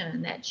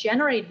function that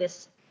generates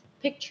this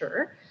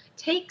picture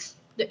takes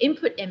the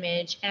input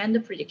image and the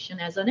prediction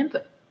as an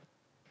input.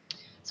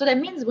 So that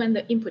means when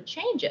the input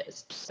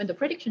changes, when the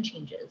prediction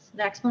changes,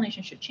 the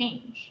explanation should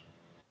change.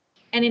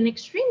 And in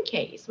extreme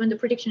case, when the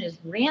prediction is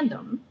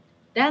random,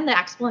 then the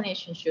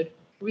explanation should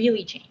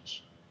really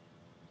change.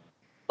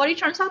 But it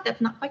turns out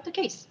that's not quite the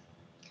case.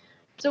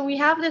 So we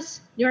have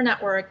this neural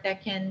network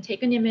that can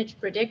take an image,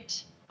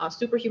 predict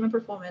superhuman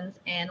performance,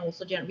 and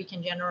also we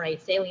can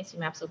generate saliency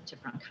maps of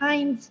different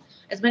kinds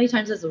as many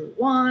times as we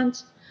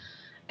want.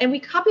 And we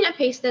copied and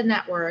pasted the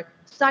network,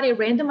 started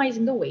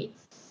randomizing the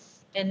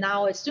weights. And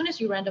now as soon as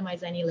you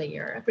randomize any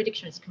layer, a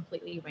prediction is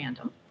completely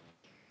random.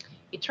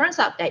 It turns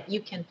out that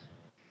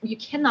you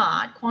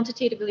cannot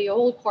quantitatively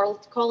or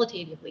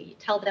qualitatively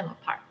tell them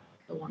apart,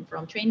 the one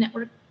from trained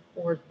network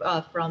or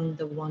from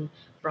the one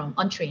from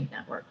untrained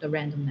network, the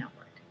random network.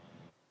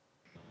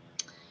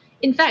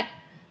 In fact,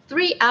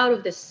 3 out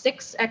of the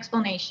 6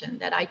 explanations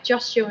that I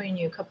just showed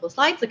you a couple of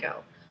slides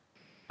ago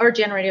are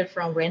generated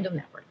from random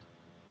network.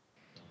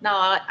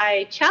 Now,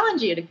 I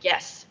challenge you to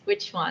guess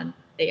which one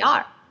they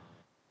are.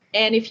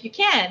 And if you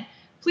can,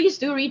 please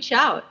do reach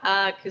out,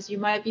 because you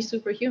might be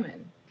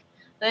superhuman.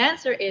 The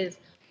answer is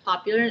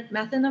popular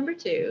method number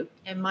 2,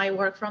 and my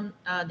work from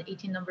the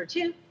 18 number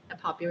 2, and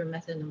popular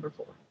method number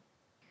 4.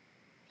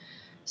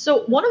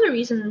 So one of the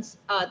reasons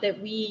that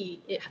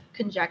we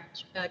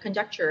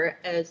conjecture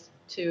as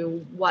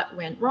to what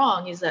went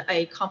wrong is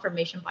a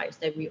confirmation bias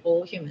that we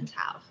all humans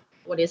have.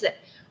 What is it?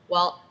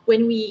 Well,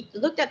 when we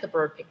looked at the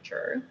bird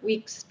picture, we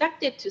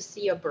expected to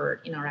see a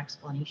bird in our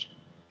explanation.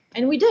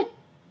 And we did.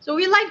 So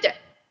we liked it.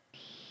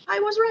 I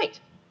was right.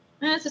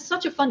 And this is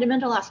such a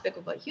fundamental aspect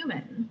of a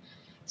human.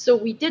 So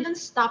we didn't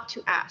stop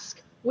to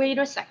ask, wait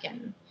a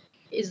second,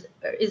 is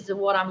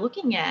what I'm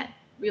looking at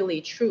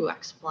really true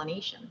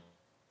explanation?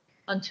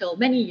 Until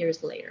many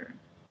years later.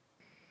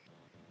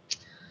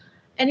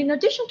 And in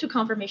addition to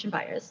confirmation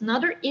bias,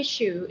 another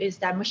issue is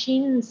that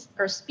machines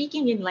are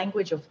speaking in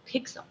language of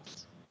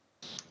pixels.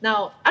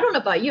 Now, I don't know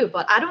about you,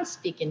 but I don't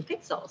speak in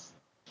pixels.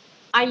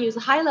 I use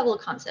high-level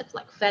concepts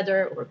like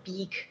feather or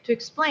beak to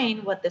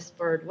explain what this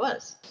bird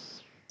was.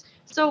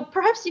 So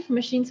perhaps if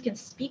machines can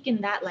speak in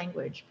that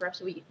language,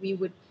 perhaps we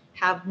would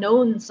have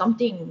known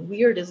something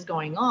weird is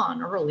going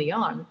on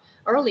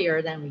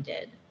earlier than we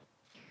did.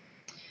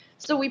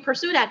 So we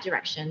pursue that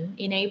direction,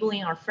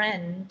 enabling our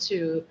friend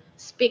to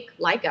speak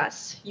like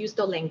us, use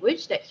the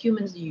language that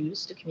humans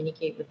use to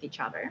communicate with each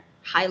other,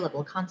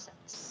 high-level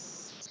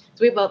concepts.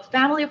 So we have a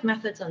family of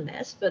methods on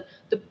this, but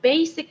the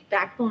basic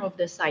backbone of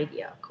this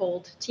idea,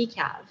 called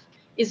TCAV,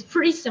 is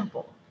pretty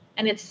simple,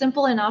 and it's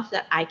simple enough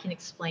that I can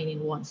explain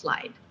in one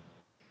slide.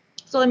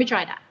 So let me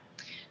try that.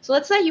 So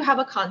let's say you have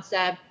a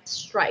concept,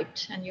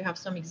 striped, and you have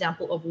some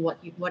example of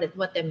what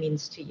that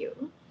means to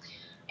you.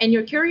 And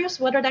you're curious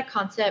whether that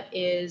concept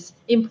is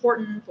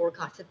important for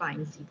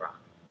classifying zebra.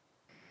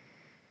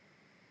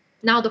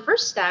 Now, the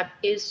first step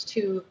is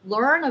to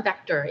learn a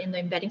vector in the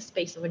embedding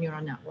space of a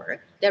neural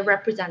network that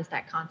represents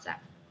that concept.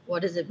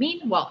 What does it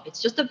mean? Well,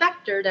 it's just a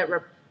vector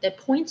that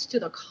points to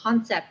the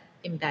concept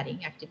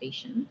embedding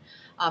activation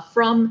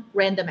from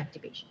random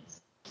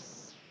activations.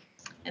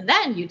 And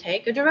then you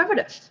take a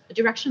derivative, a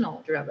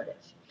directional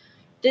derivative.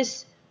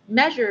 This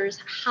measures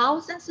how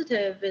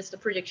sensitive is the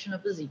prediction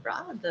of the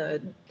zebra,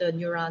 the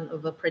neuron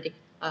of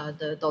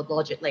the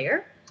logit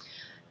layer,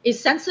 is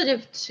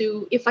sensitive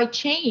to if I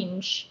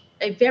change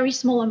a very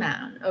small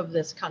amount of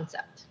this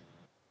concept.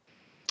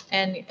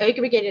 And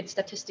aggregated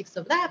statistics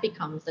of that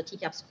becomes the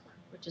TCAP score,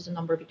 which is a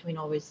number between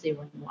always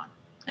 0 and 1.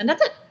 And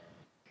that's it.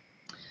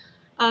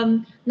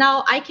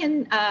 Now I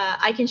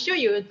can show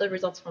you the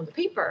results from the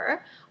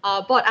paper,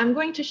 but I'm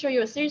going to show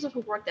you a series of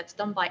work that's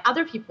done by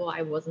other people.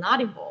 I was not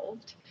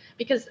involved,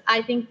 because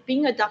I think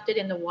being adopted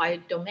in the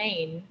wide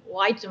domain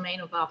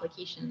of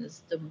application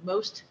is the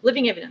most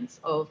living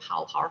evidence of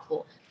how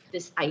powerful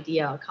this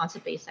idea,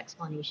 concept-based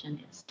explanation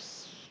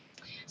is.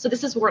 So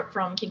this is work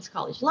from King's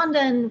College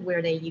London,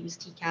 where they use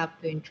TCAP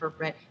to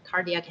interpret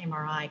cardiac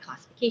MRI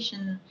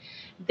classification.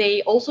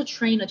 They also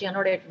train a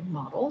generative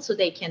model, so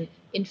they can,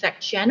 in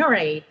fact,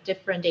 generate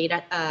different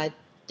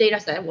data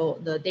set, well,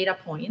 the data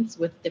points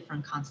with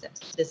different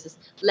concepts. This is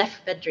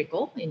left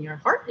ventricle in your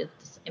heart, it's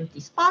this empty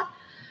spot,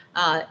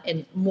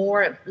 and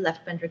more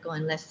left ventricle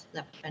and less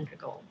left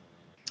ventricle.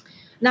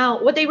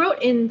 Now, what they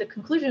wrote in the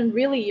conclusion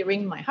really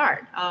ring my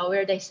heart,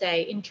 where they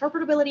say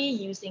interpretability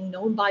using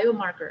known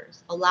biomarkers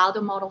allow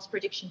the model's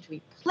prediction to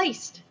be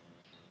placed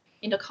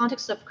in the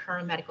context of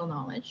current medical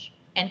knowledge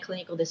and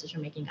clinical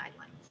decision-making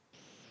guidelines.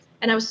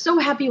 And I was so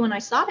happy when I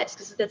saw this,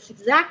 because that's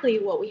exactly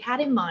what we had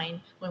in mind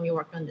when we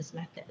worked on this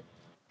method.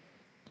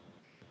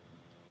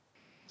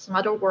 Some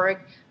other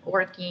work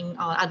working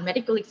on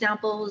medical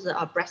examples,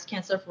 breast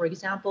cancer, for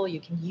example, you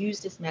can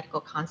use these medical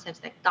concepts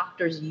that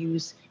doctors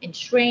use and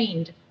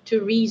trained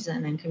to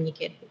reason and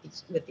communicate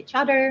with each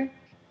other,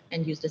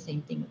 and use the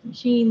same thing with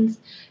machines.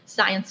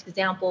 Science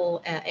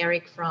example,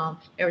 Eric from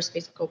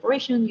Aerospace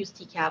Corporation used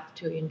TCAP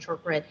to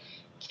interpret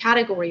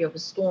category of a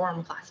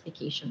storm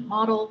classification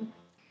model.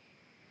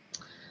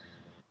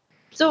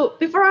 So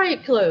before I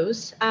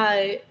close,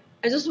 I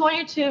just want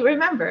you to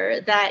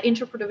remember that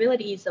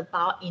interpretability is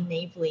about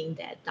enabling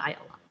that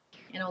dialogue.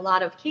 In a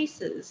lot of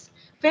cases,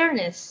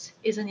 fairness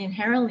is an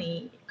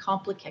inherently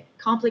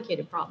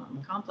complicated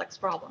problem, complex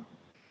problem.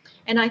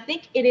 And I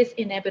think it is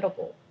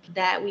inevitable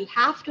that we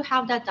have to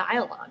have that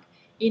dialogue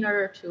in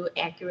order to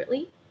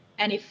accurately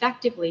and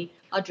effectively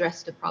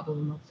address the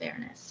problem of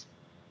fairness.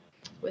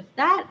 With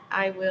that,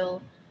 I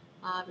will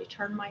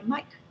return my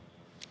mic.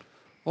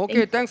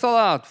 Okay, thanks a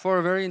lot for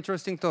a very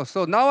interesting talk.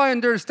 So now I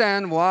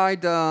understand why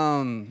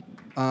the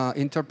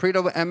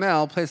interpretable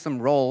ML plays some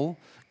role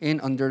in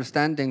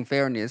understanding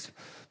fairness.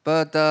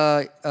 But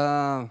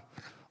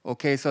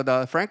okay,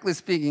 so frankly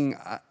speaking,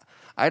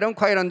 I don't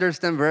quite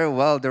understand very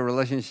well the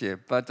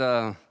relationship. But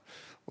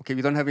okay,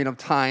 we don't have enough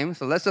time,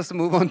 so let's just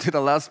move on to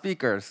the last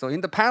speaker. So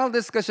in the panel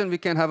discussion, we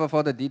can have a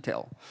further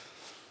detail.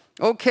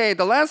 Okay,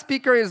 the last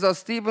speaker is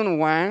Stephen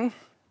Wang.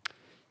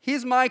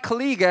 He's my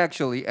colleague,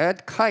 actually,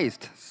 at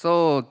KAIST.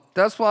 So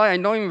that's why I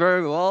know him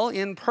very well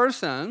in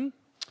person.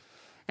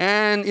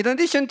 And in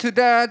addition to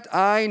that,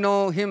 I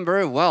know him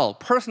very well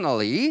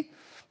personally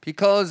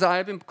because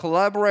I've been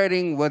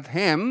collaborating with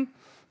him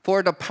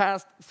for the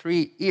past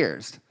 3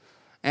 years.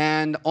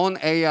 And on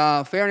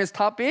a fairness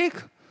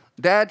topic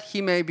that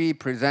he may be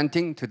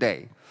presenting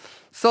today.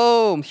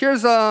 So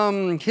here's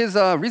his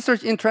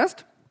research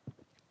interest.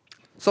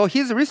 So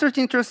his research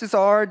interests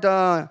are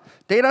the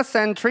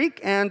data-centric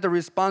and the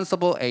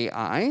responsible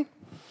AI.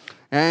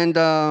 And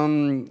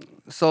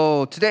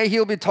so today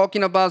he'll be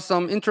talking about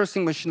some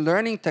interesting machine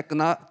learning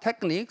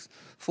techniques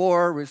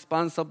for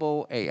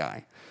responsible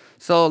AI.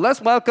 So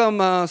let's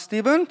welcome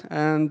Stephen,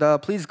 and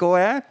please go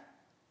ahead.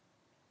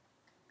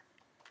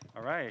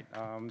 All right.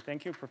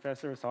 Thank you,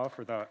 Professor Saul,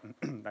 for the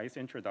nice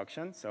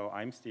introduction. So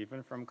I'm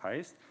Stephen from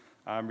KAIST.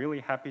 I'm really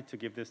happy to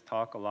give this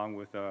talk along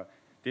with a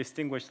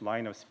distinguished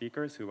line of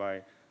speakers whom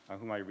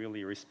I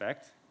really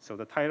respect. So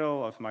the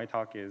title of my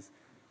talk is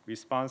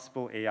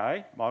Responsible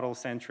AI,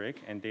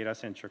 Model-Centric and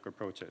Data-Centric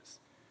Approaches.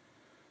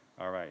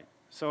 All right.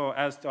 So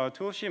as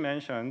Tulsi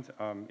mentioned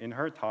in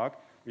her talk,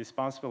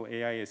 responsible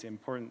AI is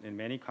important in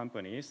many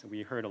companies.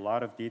 We heard a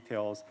lot of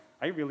details.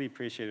 I really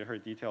appreciated her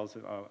details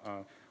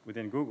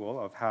within Google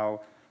of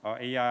how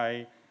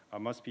AI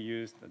must be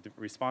used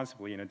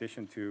responsibly in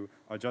addition to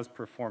just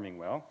performing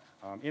well.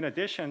 In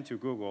addition to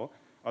Google,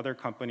 other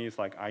companies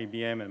like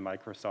IBM and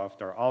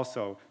Microsoft are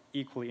also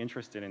equally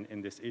interested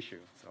in this issue.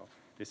 So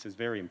this is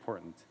very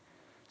important.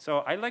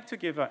 So I'd like to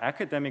give an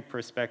academic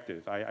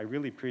perspective. I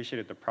really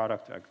appreciated the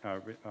product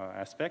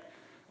aspect.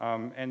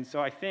 And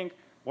so I think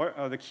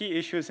the key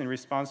issues in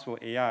responsible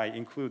AI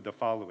include the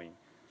following: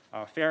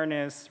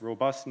 fairness,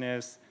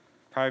 robustness,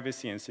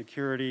 privacy and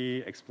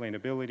security,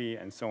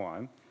 explainability, and so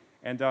on.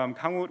 And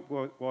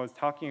Kang-wook was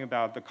talking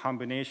about the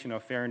combination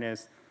of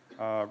fairness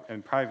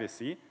and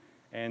privacy.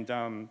 And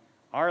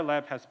our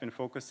lab has been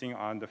focusing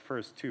on the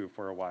first two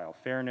for a while,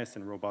 fairness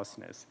and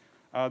robustness.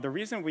 The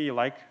reason we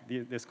like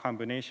this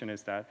combination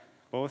is that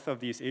both of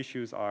these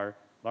issues are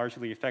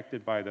largely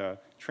affected by the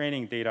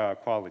training data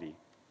quality.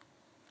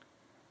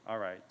 All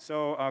right,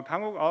 so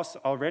Kang-wook also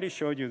already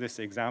showed you this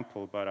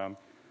example, but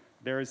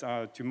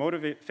to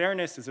motivate,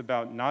 fairness is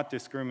about not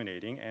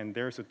discriminating, and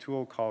there's a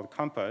tool called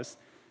Compass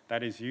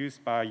that is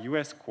used by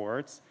US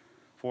courts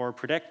for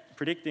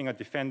predicting a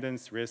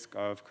defendant's risk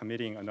of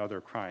committing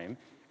another crime.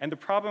 And the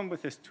problem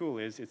with this tool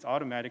is it's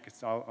automatic,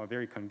 it's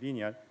very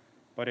convenient,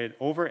 but it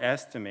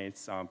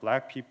overestimates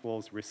black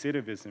people's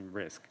recidivism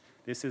risk.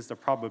 This is the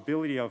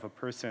probability of a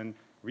person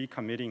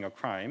recommitting a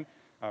crime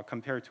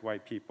compared to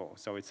white people,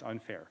 so it's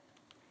unfair.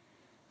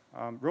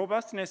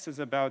 Robustness is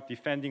about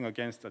defending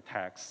against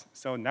attacks.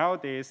 So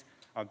nowadays,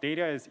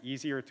 data is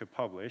easier to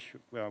publish,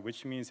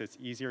 which means it's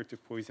easier to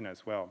poison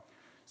as well.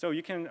 So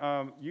you can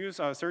use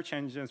search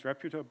engines,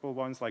 reputable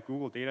ones like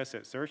Google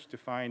Dataset Search, to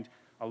find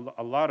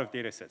a lot of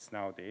data sets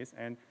nowadays.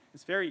 And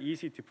it's very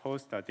easy to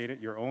post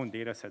your own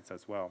data sets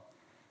as well.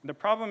 And the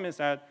problem is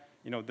that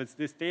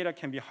this data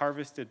can be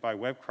harvested by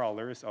web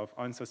crawlers of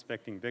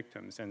unsuspecting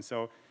victims. And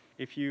so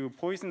if you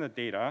poison the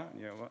data,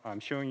 I'm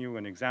showing you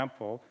an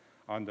example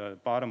on the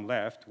bottom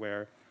left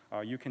where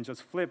you can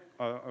just flip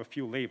a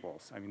few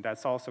labels. I mean,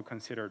 that's also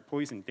considered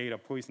data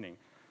poisoning.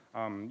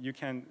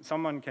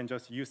 Someone can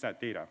just use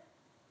that data.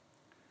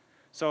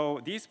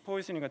 So these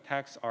poisoning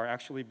attacks are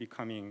actually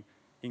becoming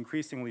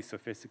increasingly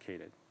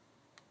sophisticated.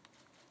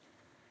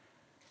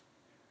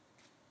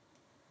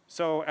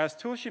 So as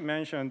Tulsi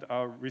mentioned,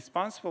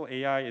 responsible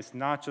AI is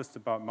not just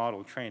about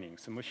model training.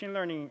 So machine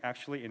learning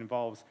actually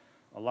involves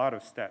a lot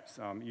of steps.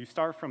 You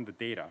start from the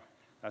data.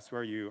 That's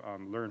where you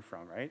learn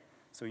from, right?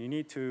 So you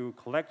need to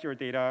collect your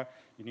data.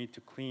 You need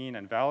to clean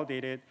and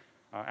validate it.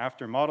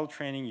 After model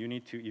training, you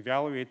need to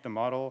evaluate the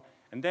model.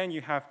 And then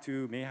you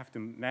may have to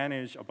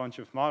manage a bunch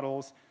of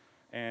models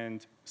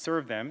and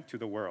serve them to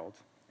the world.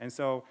 And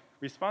so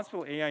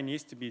responsible AI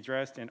needs to be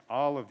addressed in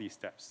all of these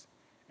steps.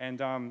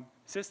 And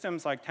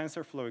systems like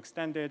TensorFlow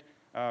Extended,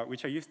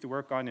 which I used to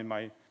work on in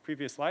my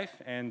previous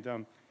life,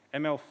 and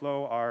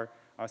MLflow are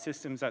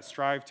systems that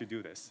strive to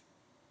do this.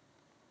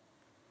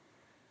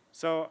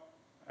 So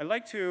I'd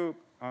like to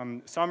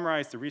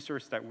summarize the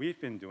research that we've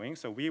been doing.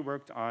 So we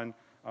worked on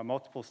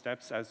multiple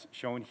steps as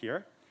shown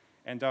here.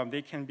 And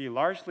they can be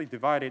largely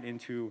divided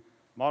into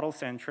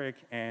model-centric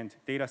and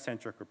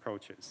data-centric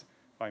approaches.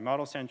 By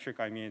model-centric,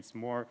 I mean it's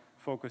more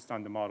focused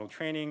on the model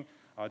training.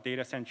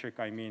 Data-centric,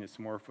 I mean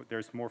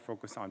there's more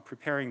focus on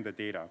preparing the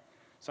data.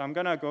 So I'm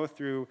going to go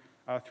through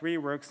 3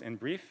 works in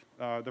brief.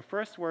 The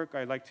first work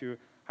I'd like to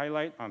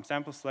highlight,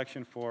 sample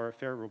selection for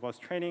fair,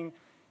 robust training,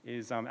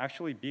 is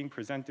actually being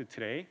presented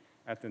today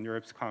at the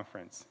NeurIPS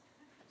conference.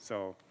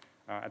 So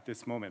at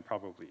this moment,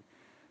 probably.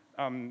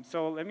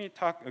 So let me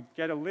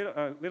get a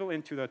little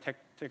into the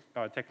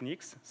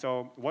techniques.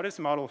 So what is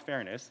model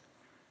fairness?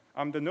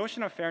 The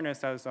notion of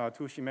fairness, as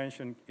Tulsi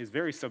mentioned, is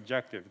very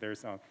subjective.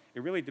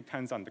 It really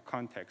depends on the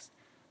context.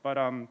 But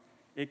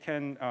it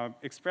can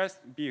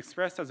be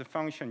expressed as a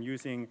function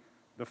using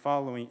the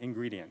following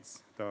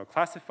ingredients: the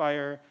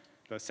classifier,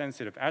 the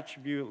sensitive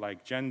attribute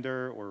like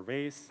gender or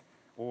race,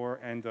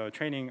 and the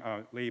training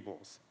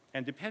labels.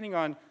 And depending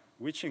on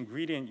which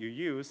ingredient you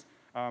use,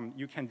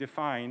 you can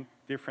define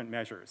different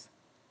measures.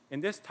 In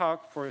this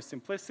talk, for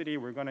simplicity,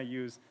 we're going to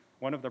use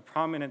one of the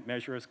prominent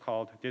measures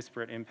called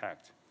disparate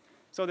impact.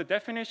 So the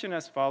definition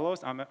as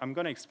follows. I'm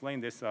going to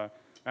explain this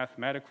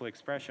mathematical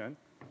expression.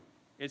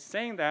 It's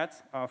saying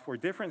that for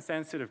different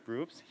sensitive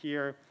groups,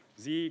 here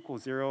z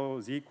equals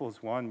 0, z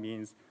equals 1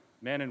 means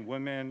men and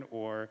women,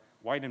 or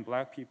white and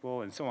black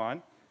people, and so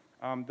on.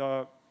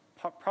 The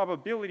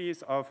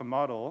probabilities of a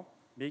model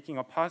making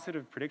a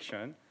positive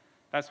prediction,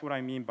 that's what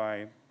I mean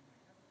by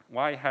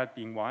y hat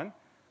being 1,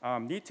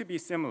 need to be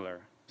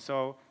similar.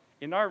 So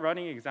in our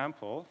running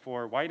example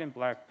for white and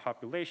black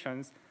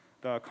populations,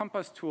 the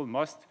COMPASS tool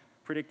must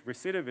predict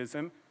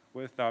recidivism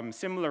with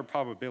similar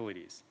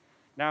probabilities.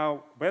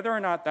 Now, whether or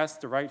not that's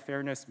the right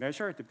fairness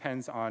measure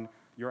depends on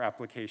your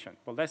application.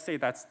 But let's say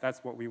that's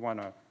what we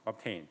want to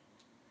obtain.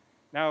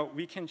 Now,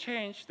 we can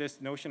change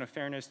this notion of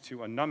fairness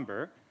to a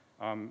number,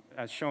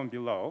 as shown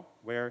below,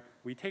 where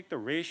we take the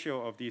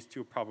ratio of these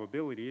two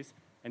probabilities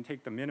and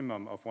take the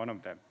minimum of one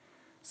of them.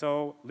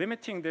 So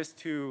limiting this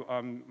to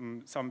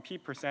some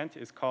p%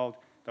 is called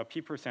the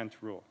p%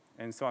 rule.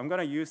 And so I'm going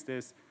to use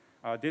this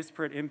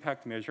disparate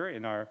impact measure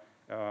in our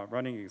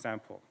running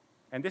example.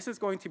 And this is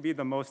going to be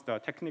the most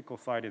technical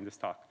slide in this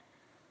talk.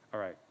 All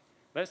right,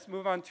 let's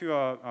move on to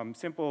a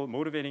simple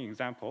motivating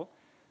example.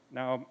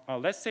 Now,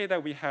 let's say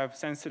that we have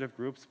sensitive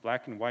groups,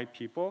 black and white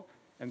people,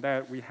 and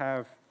that we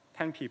have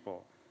 10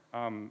 people.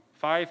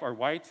 5 are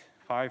white,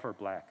 5 are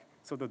black.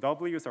 So the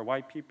W's are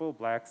white people,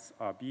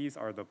 B's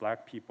are the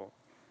black people.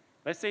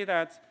 Let's say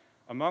that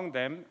among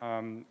them,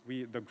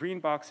 the green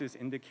boxes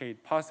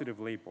indicate positive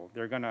label.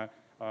 They're going to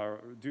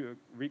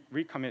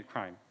recommit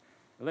crime.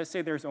 Let's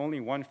say there's only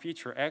one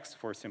feature X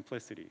for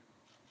simplicity.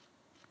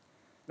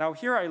 Now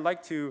here I'd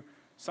like to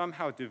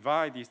somehow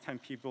divide these 10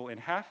 people in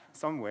half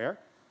somewhere,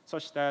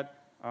 such that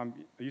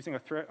using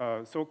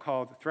a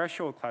so-called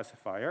threshold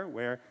classifier,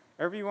 where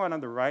everyone on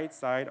the right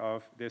side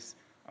of this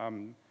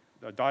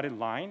the dotted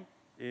line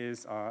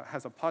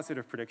has a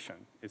positive prediction.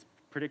 It's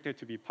predicted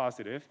to be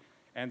positive,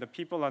 and the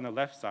people on the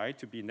left side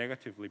to be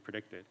negatively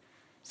predicted.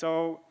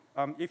 So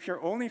if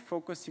you're only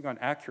focusing on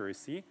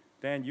accuracy,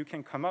 then you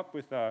can come up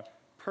with a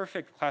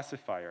perfect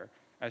classifier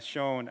as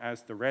shown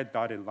as the red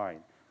dotted line,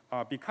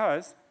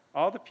 because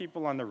all the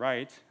people on the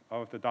right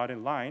of the dotted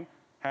line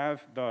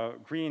have the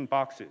green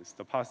boxes,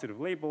 the positive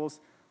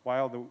labels,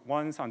 while the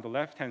ones on the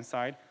left-hand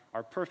side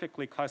are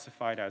perfectly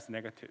classified as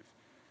negative,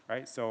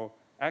 right? So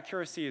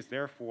accuracy is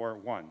therefore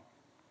 1.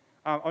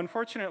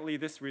 Unfortunately,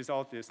 this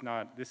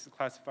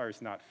classifier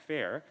is not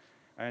fair,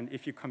 and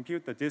if you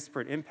compute the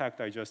disparate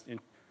impact I just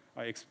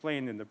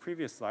explained in the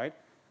previous slide,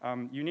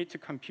 you need to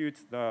compute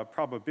the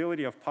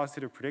probability of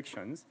positive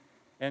predictions.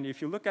 And if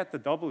you look at the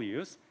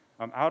W's,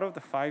 out of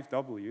the 5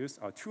 W's,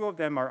 2 of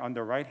them are on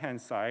the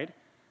right-hand side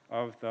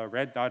of the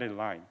red dotted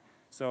line.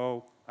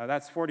 So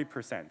that's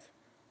 40%.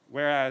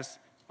 Whereas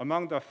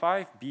among the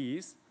 5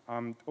 B's,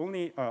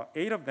 only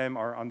 8 of them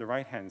are on the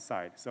right-hand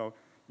side. So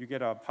you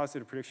get a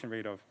positive prediction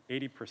rate of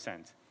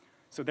 80%.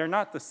 So they're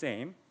not the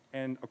same,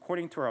 and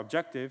according to our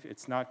objective,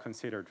 it's not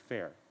considered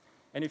fair.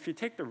 And if you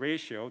take the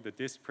ratio, the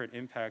disparate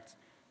impact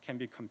can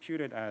be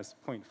computed as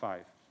 0.5.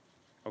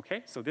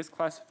 Okay, so this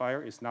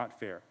classifier is not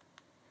fair.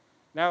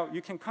 Now,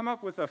 you can come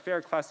up with a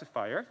fair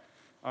classifier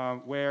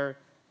where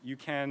you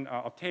can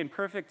obtain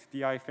perfect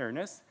DI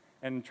fairness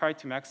and try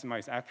to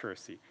maximize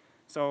accuracy.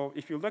 So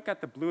if you look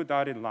at the blue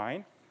dotted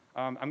line,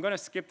 I'm going to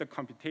skip the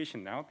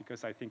computation now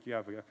because I think you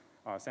have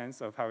a sense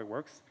of how it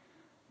works.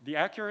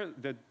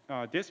 The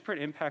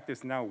disparate impact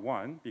is now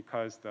 1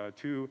 because the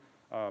two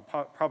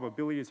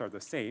probabilities are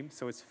the same,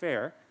 so it's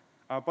fair.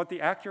 But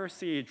the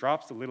accuracy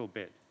drops a little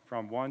bit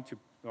from 1 to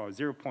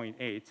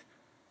 0.8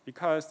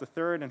 because the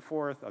third and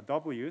fourth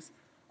W's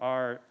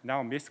are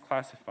now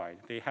misclassified.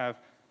 They have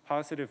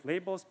positive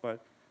labels,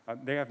 but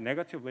they have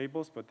negative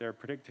labels, but they're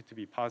predicted to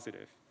be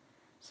positive.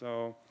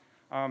 So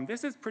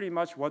this is pretty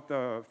much what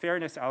the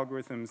fairness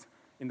algorithms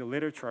in the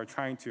literature are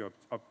trying to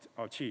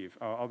achieve,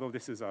 although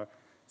this is a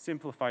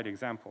simplified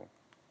example.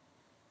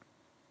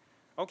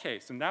 Okay,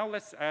 so now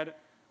let's add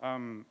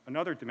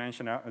another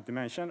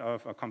dimension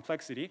of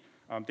complexity,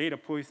 data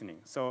poisoning.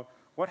 So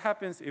what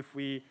happens if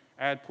we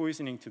add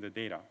poisoning to the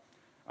data?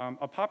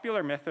 A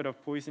popular method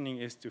of poisoning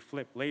is to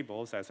flip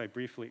labels, as I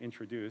briefly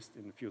introduced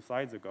in a few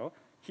slides ago.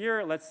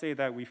 Here, let's say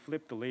that we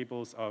flip the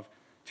labels of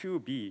 2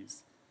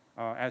 B's,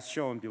 as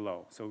shown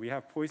below. So we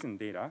have poison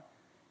data.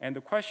 And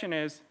the question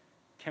is,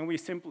 can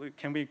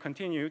we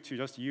continue to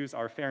just use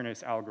our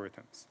fairness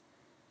algorithms?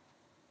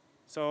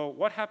 So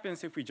what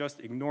happens if we just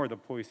ignore the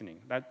poisoning?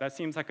 That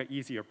seems like an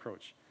easy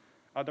approach.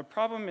 The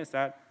problem is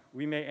that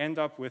we may end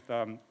up with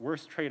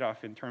worse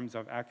trade-off in terms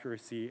of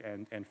accuracy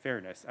and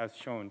fairness, as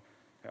shown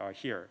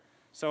here.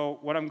 So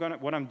what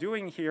I'm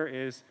doing here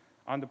is,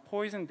 on the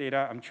poison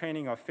data, I'm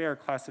training a fair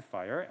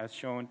classifier, as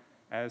shown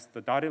as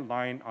the dotted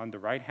line on the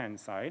right-hand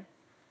side.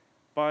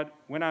 But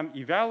when I'm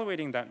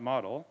evaluating that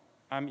model,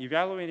 I'm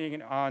evaluating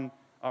it on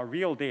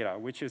real data,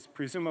 which is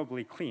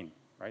presumably clean,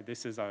 right?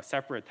 This is a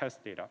separate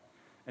test data.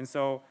 And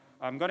so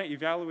I'm going to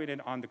evaluate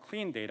it on the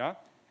clean data,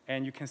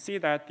 and you can see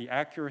that the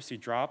accuracy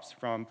drops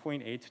from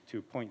 0.8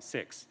 to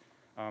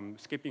 0.6,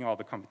 skipping all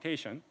the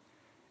computation.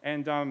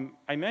 And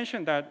I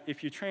mentioned that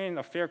if you train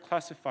a fair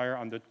classifier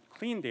on the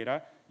clean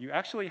data, you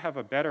actually have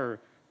a better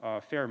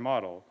fair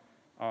model,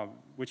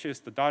 which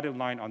is the dotted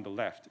line on the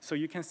left. So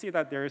you can see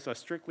that there is a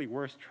strictly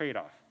worse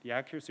trade-off. The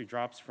accuracy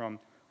drops from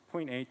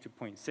 0.8 to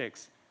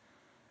 0.6.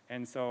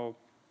 And so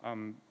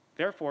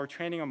therefore,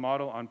 training a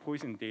model on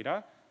poison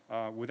data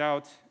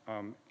without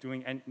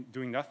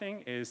doing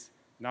nothing is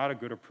not a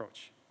good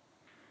approach.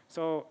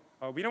 So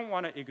we don't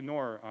want to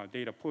ignore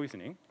data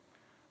poisoning.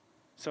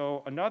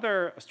 So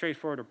another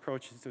straightforward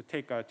approach is to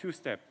take a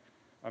two-step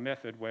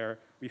method where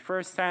we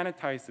first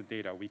sanitize the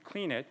data, we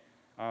clean it,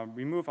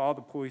 remove all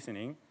the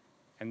poisoning,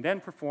 and then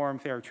perform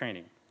fair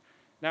training.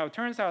 Now, it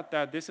turns out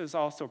that this is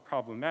also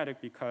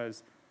problematic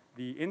because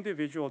the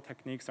individual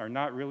techniques are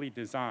not really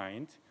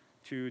designed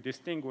to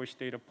distinguish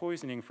data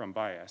poisoning from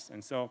bias.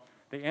 And so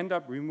they end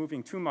up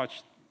removing too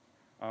much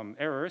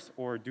errors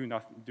or do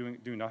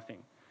nothing.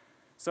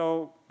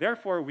 So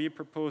therefore, we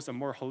propose a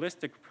more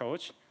holistic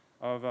approach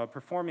of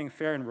performing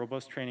fair and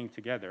robust training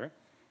together.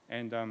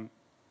 And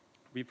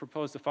we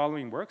propose the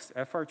following works.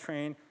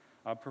 FR-Train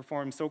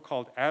performs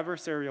so-called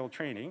adversarial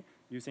training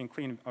using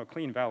a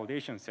clean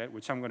validation set,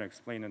 which I'm going to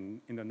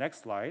explain in the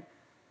next slide.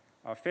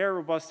 Fair,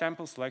 robust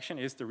sample selection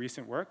is the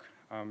recent work,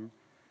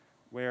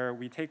 where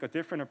we take a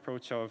different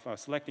approach of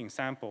selecting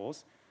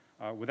samples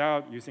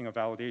without using a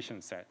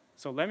validation set.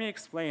 So let me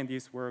explain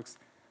these works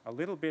a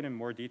little bit in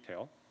more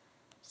detail.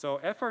 So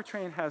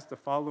FR-Train has the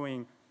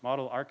following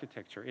model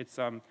architecture. It's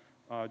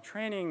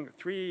training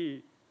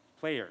 3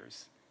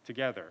 players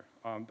together.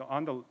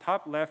 On the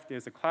top left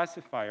is a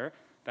classifier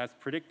that's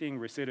predicting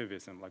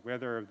recidivism, like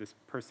whether this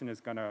person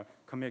is going to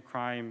commit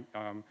crime,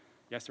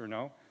 yes or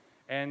no.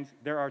 And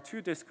there are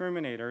 2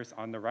 discriminators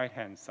on the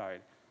right-hand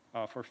side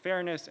for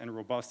fairness and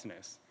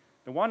robustness.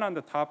 The one on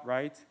the top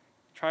right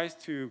tries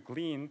to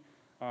glean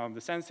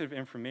the sensitive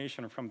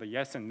information from the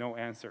yes and no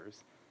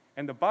answers.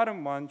 And the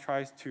bottom one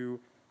tries to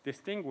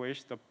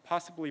distinguish the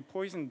possibly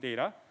poisoned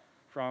data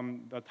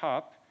from the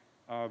top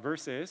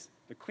versus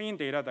the clean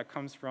data that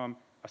comes from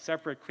a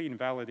separate clean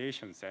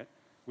validation set,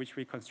 which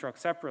we construct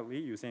separately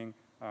using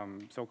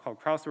so-called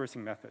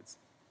crowdsourcing methods.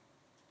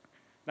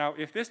 Now,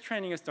 if this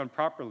training is done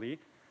properly,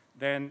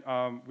 then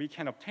we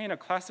can obtain a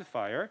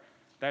classifier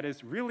that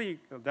is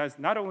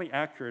not only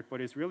accurate,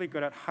 but is really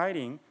good at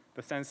hiding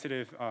the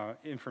sensitive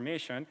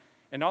information,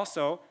 and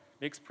also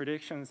makes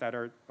predictions that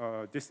are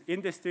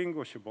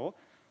indistinguishable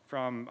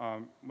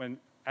from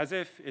as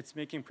if it's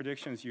making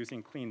predictions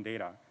using clean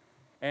data.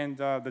 And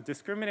the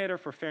discriminator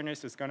for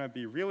fairness is going to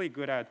be really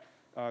good at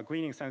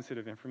gleaning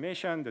sensitive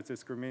information. The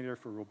discriminator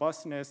for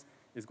robustness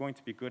is going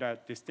to be good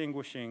at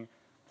distinguishing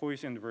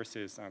poisoned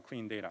versus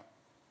clean data.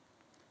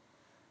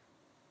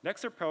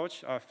 Next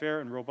approach, fair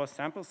and robust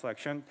sample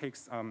selection,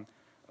 takes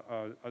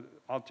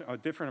a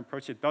different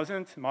approach. It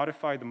doesn't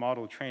modify the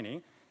model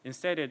training.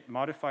 Instead, it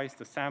modifies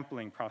the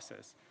sampling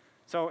process.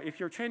 So if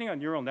you're training a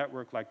neural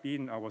network like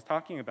Bean was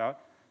talking about,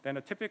 then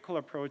a typical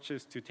approach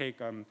is to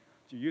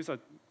use a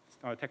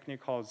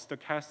technique called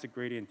stochastic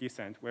gradient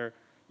descent, where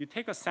you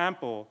take a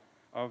sample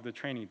of the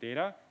training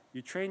data,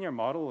 you train your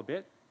model a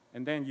bit,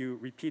 and then you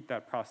repeat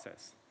that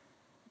process.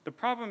 The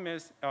problem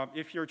is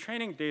if your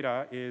training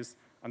data is,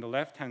 on the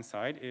left-hand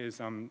side,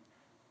 is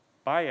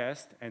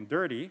biased and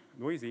dirty,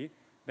 noisy,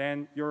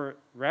 then your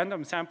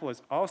random sample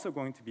is also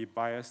going to be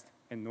biased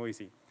and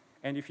noisy.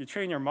 And if you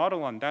train your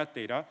model on that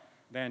data,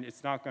 then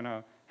it's not going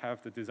to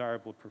have the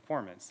desirable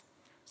performance.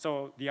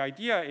 So the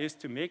idea is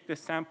to make this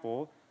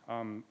sample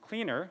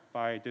cleaner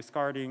by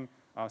discarding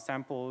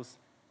samples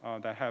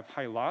that have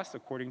high loss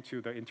according to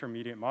the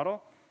intermediate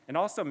model, and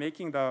also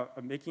making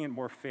it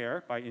more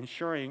fair by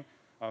ensuring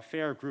a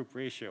fair group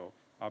ratio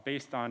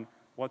based on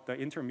what the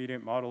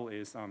intermediate model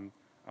is,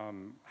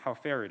 how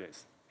fair it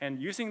is.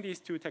 And using these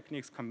 2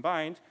 techniques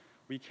combined,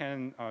 we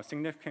can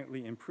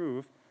significantly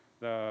improve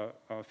the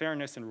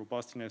fairness and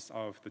robustness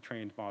of the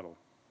trained model.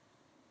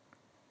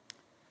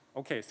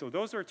 Okay, so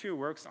those are 2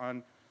 works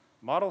on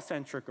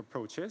model-centric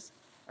approaches.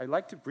 I'd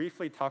like to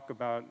briefly talk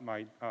about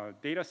my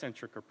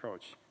data-centric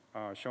approach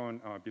shown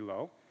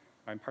below.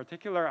 In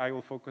particular, I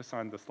will focus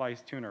on the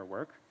slice tuner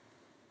work.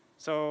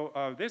 So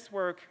this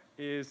work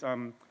is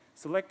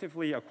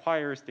selectively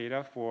acquires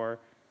data for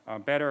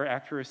better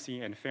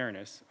accuracy and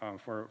fairness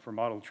for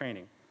model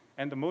training.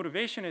 And the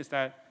motivation is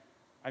that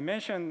I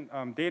mentioned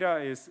data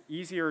is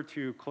easier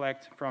to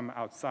collect from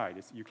outside.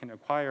 You can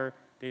acquire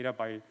data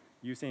by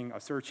using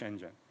a search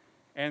engine.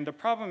 And the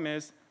problem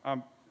is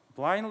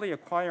blindly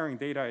acquiring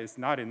data is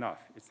not enough.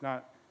 It's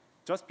not,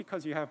 just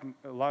because you have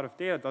a lot of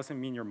data doesn't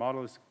mean your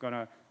model is going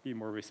to be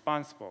more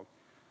responsible.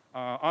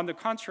 On the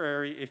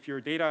contrary, if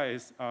your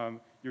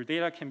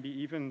data can be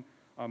even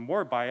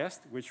more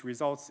biased, which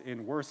results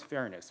in worse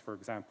fairness, for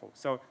example.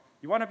 So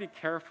you want to be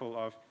careful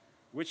of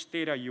which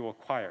data you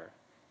acquire.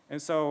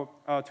 And so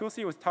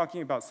Tulsi was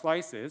talking about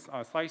slices.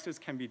 Slices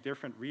can be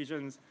different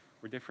regions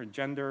or different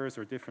genders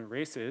or different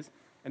races.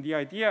 And the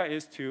idea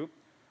is to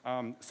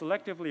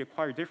selectively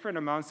acquire different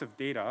amounts of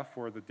data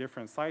for the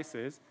different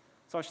slices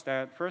such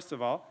that, first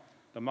of all,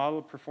 the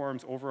model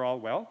performs overall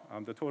well.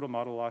 The total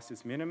model loss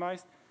is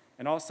minimized.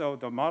 And also,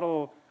 the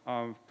model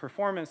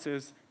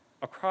performances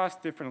across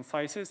different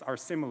slices are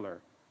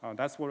similar.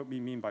 That's what we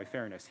mean by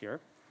fairness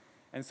here.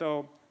 And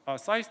so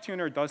Slice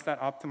Tuner does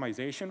that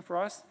optimization for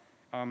us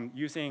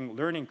using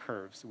learning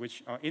curves,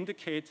 which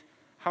indicate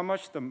how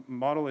much the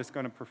model is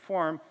going to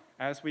perform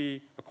as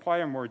we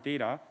acquire more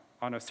data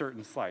on a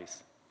certain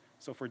slice.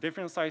 So for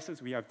different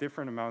slices, we have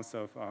different amounts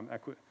of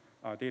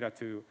data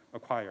to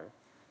acquire.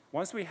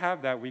 Once we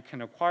have that, we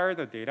can acquire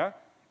the data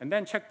and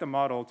then check the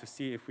model to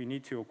see if we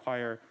need to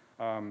acquire,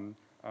 kind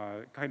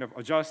of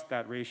adjust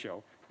that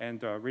ratio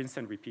and rinse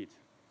and repeat.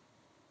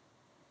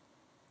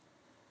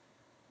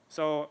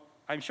 So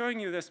I'm showing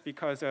you this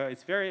because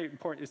it's very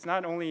important. It's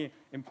not only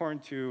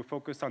important to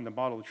focus on the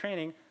model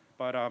training,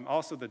 but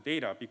also the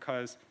data,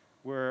 because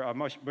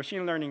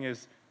machine learning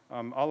is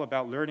all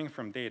about learning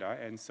from data,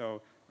 and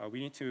so we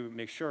need to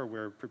make sure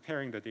we're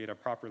preparing the data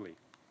properly.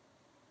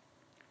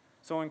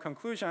 So in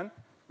conclusion,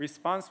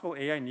 responsible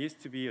AI needs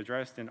to be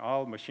addressed in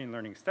all machine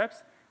learning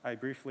steps. I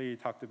briefly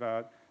talked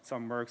about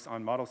some works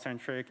on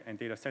model-centric and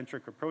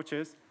data-centric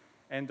approaches,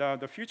 and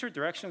the future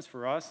directions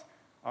for us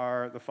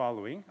are the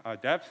following: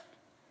 depth,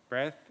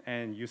 breadth,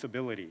 and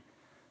usability.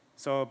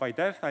 So by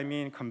depth, I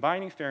mean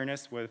combining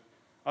fairness with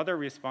other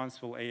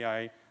responsible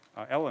AI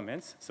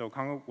elements. So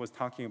Kang was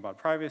talking about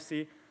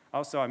privacy.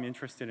 Also, I'm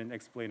interested in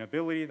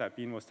explainability that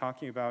Bin was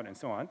talking about, and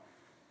so on.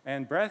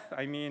 And breadth,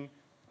 I mean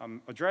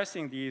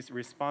addressing these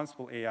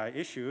responsible AI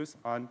issues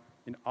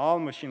in all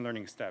machine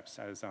learning steps,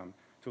 as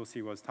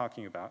Tulsi was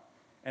talking about.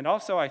 And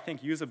also, I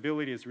think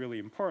usability is really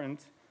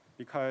important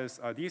because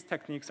these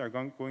techniques are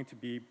going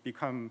to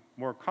become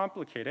more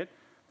complicated.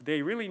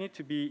 They really need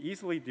to be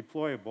easily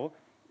deployable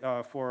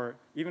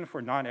even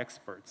for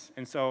non-experts.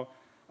 And so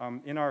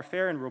in our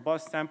fair and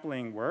robust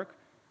sampling work,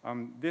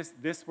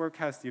 this work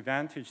has the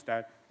advantage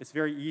that it's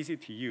very easy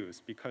to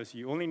use because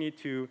you only need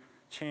to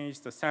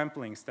change the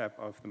sampling step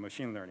of the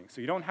machine learning.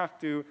 So you don't have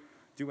to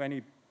do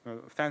any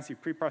fancy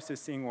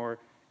pre-processing or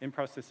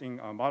in-processing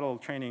model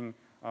training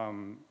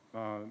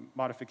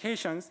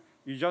modifications.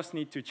 You just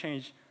need to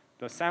change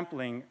the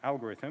sampling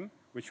algorithm,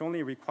 which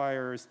only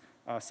requires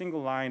a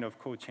single line of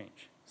code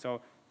change. So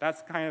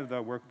that's kind of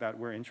the work that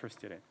we're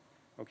interested in.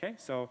 Okay,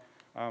 so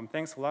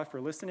thanks a lot for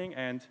listening,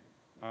 and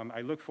I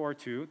look forward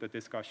to the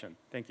discussion.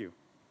 Thank you.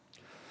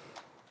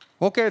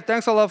 Okay,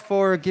 thanks a lot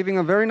for giving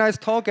a very nice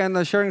talk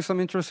and sharing some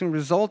interesting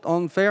results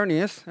on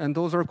fairness, and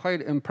those are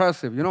quite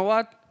impressive. You know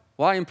what?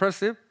 Why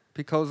impressive?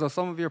 Because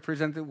some of your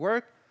presented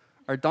work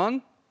are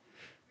done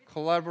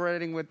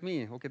collaborating with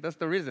me. Okay, that's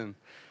the reason.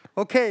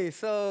 Okay,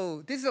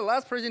 so this is the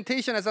last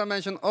presentation, as I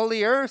mentioned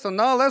earlier. So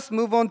now let's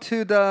move on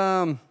to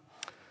the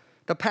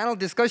panel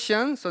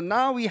discussion. So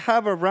now we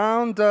have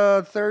around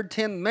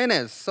 13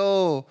 minutes.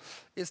 So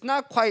it's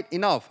not quite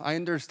enough. I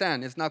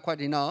understand it's not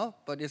quite enough,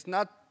 but it's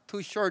not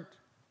too short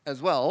as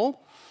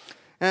well.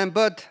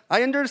 But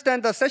I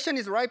understand the session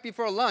is right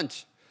before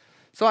lunch.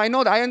 So I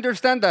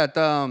understand that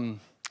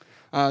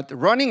the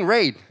running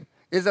rate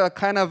is a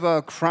kind of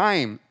a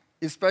crime,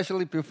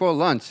 especially before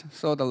lunch.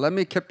 So let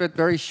me keep it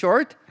very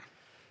short.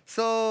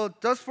 So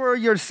just for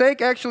your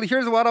sake, actually,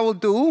 here's what I will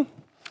do.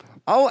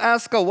 I'll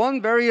ask one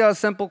very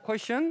simple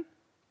question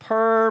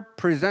per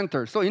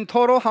presenter. So in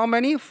total, how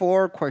many?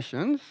 4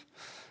 questions.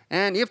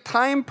 And if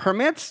time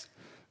permits,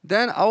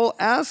 then I will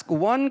ask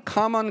one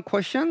common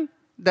question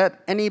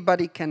that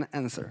anybody can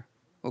answer.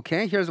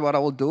 Okay, here's what I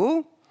will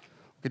do.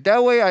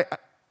 That way,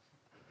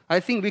 I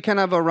think we can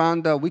have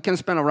we can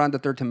spend around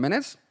 13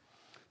 minutes.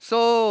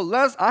 So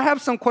I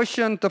have some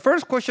questions. The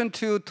first question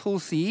to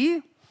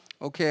Tulsi.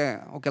 Okay,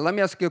 let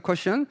me ask you a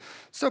question.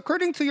 So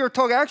according to your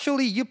talk,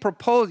 actually you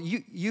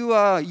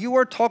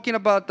were talking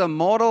about the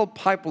model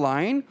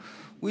pipeline,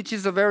 which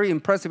is a very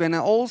impressive, and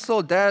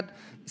also that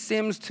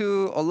seems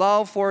to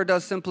allow for the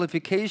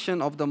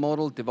simplification of the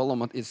model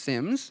development, it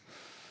seems.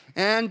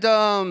 And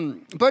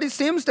but it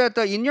seems that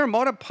in your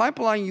model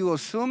pipeline, you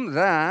assume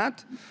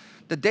that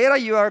the data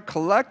you are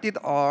collected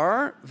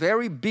are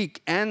very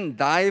big and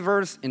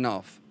diverse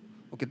enough.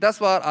 Okay, that's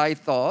what I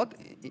thought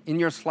in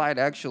your slide,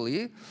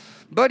 actually.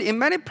 But in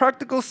many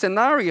practical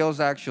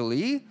scenarios,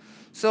 actually,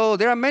 so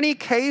there are many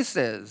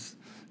cases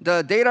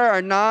the data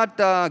are not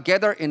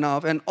gathered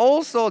enough, and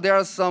also there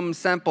are some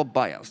sample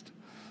bias.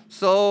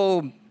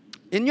 So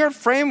in your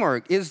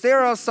framework, is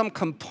there some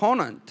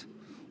component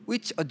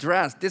which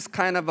address this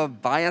kind of a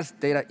biased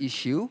data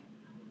issue?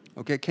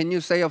 Okay, can you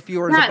say a few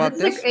words about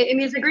this?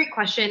 It's a great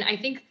question. I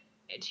think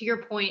to your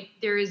point,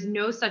 there is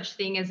no such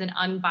thing as an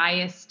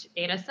unbiased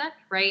data set,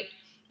 right?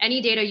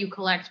 Any data you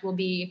collect will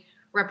be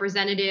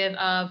representative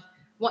of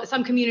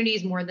some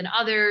communities more than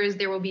others.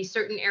 There will be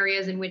certain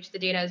areas in which the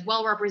data is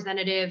well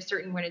representative,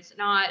 certain when it's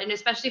not. And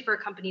especially for a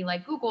company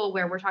like Google,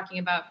 where we're talking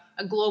about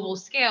a global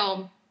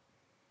scale,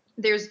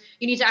 you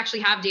need to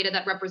actually have data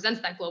that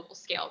represents that global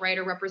scale, right?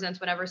 Or represents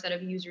whatever set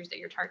of users that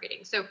you're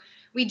targeting. So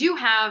we do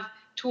have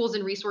tools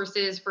and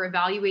resources for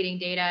evaluating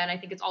data. And I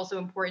think it's also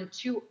important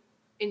to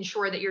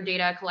ensure that your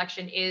data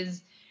collection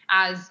is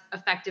as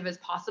effective as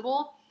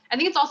possible. I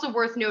think it's also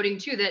worth noting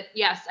too that,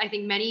 yes, I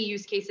think many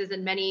use cases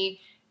and many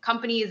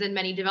companies and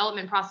many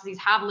development processes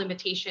have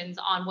limitations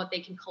on what they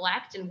can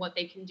collect and what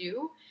they can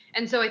do.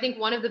 And so I think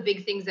one of the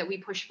big things that we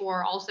push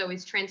for also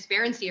is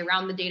transparency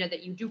around the data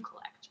that you do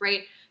collect,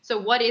 right? So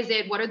what is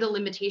it? What are the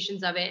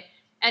limitations of it?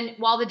 And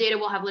while the data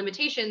will have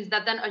limitations,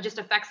 that then just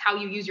affects how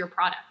you use your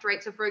product,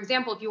 right? So for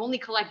example, if you only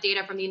collect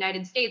data from the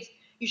United States,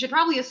 you should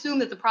probably assume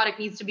that the product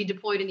needs to be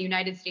deployed in the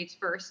United States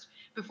first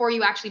before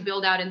you actually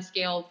build out and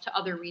scale to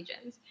other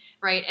regions.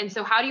 right? And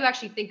so how do you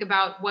actually think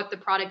about what the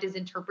product is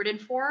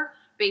interpreted for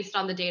based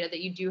on the data that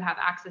you do have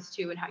access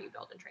to and how you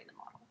build and train the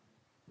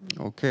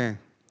model? Okay.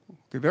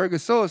 Okay, very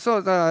good. So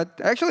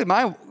actually,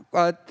 my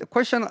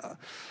question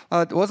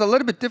was a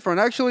little bit different.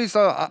 Actually,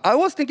 so I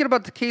was thinking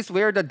about the case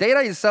where the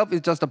data itself is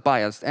just a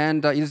bias,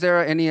 and is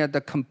there any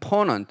the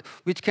component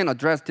which can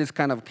address this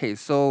kind of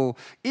case? So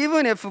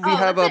even if we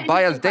have a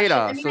biased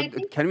data,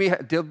 can we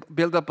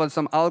build up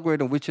some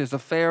algorithm which is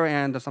fair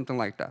and something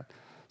like that?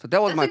 So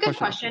that was my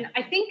question. That's a good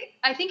question.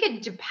 I think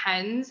it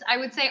depends, I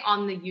would say,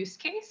 on the use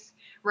case,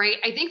 right?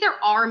 I think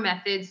there are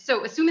methods.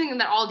 So assuming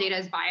that all data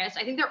is biased,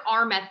 I think there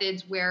are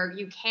methods where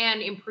you can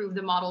improve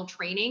the model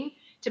training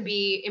to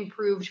be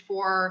improved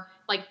for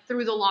like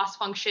through the loss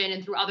function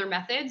and through other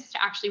methods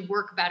to actually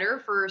work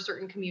better for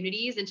certain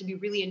communities and to be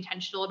really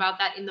intentional about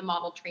that in the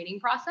model training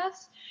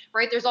process,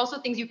 right? There's also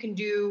things you can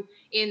do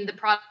in the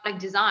product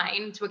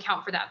design to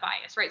account for that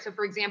bias, right? So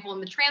for example, in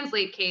the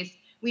translate case,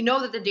 we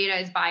know that the data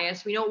is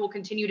biased. We know it will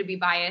continue to be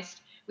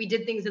biased. We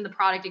did things in the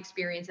product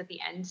experience at the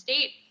end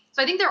state.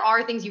 So I think there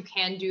are things you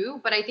can do,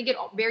 but I think it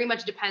very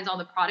much depends on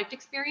the product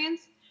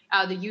experience,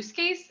 the use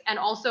case, and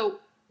also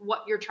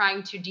what you're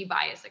trying to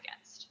debias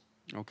against.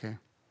 Okay.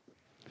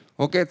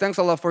 Okay, thanks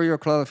a lot for your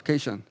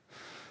clarification.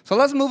 So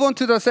let's move on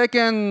to the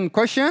second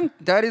question.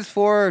 That is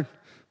for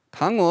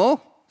Kang-woo.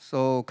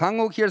 So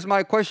Kang-woo, here's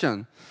my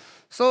question.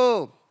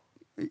 So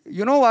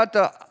you know what?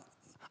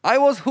 I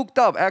was hooked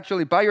up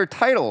actually by your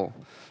title.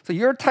 So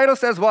your title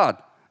says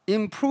what?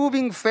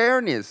 Improving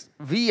fairness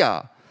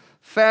via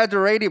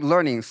federative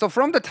learning. So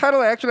from the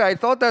title, actually, I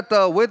thought that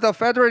with the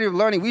federative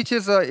learning, which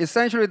is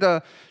essentially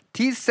the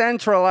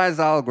decentralized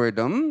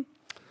algorithm,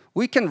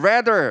 we can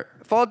rather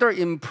further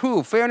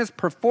improve fairness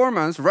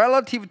performance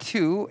relative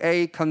to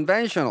a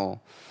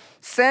conventional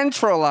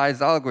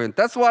centralized algorithm.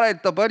 That's what I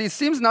thought, but it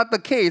seems not the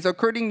case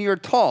according to your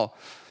talk,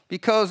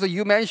 because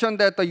you mentioned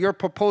that your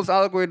proposed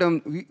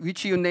algorithm,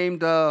 which you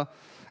named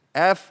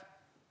F,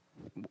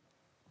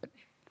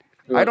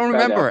 I don't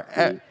remember,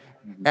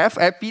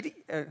 FFPD?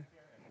 Yeah.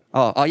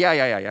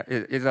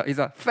 It's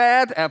a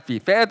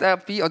FedFP.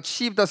 FedFP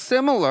achieved a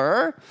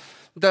similar,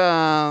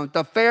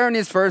 the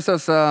fairness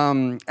versus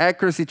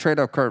accuracy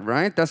trade-off curve,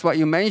 right? That's what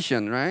you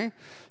mentioned, right?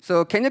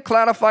 So can you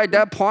clarify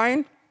that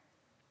point?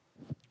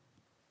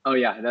 Oh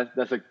yeah,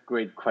 that's a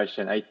great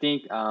question. I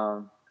think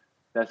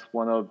that's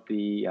one of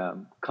the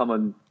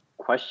common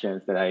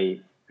questions that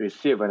I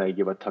receive when I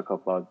give a talk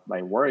about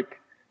my work.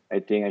 I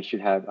think I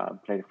should have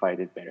clarified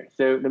it better.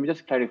 So let me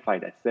just clarify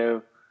that.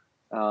 So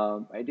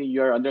I think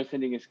your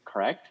understanding is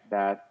correct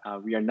that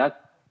we are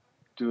not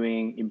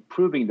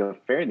improving the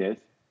fairness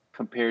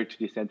compared to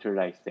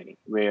decentralized setting,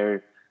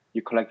 where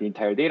you collect the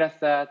entire data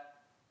set,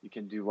 you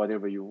can do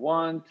whatever you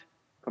want,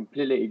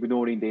 completely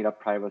ignoring data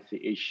privacy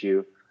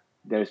issue.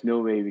 There's no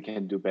way we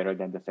can do better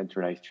than the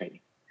centralized training.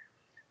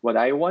 What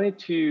I wanted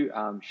to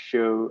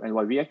show, and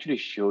what we actually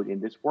showed in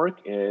this work,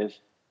 is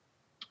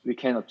we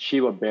can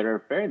achieve a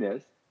better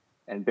fairness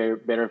and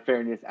better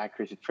fairness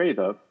accuracy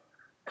trade-off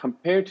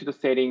compared to the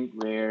setting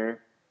where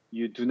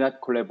you do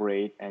not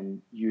collaborate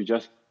and you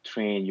just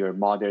train your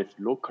models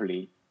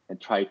locally and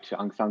try to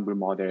ensemble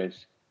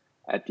models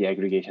at the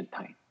aggregation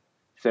time.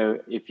 So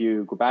if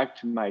you go back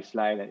to my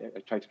slide, I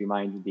try to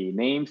remind the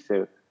names.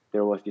 So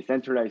there was the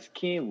centralized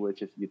scheme,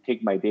 which is you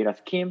take my data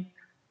scheme.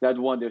 That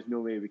one, there's no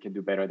way we can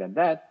do better than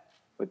that.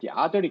 But the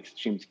other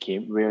extreme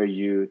scheme where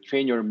you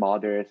train your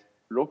models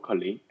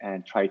locally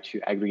and try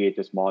to aggregate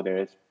those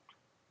models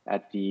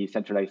at the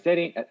centralized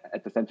setting,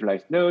 at the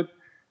centralized node,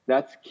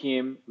 that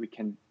scheme, we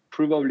can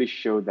probably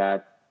show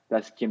that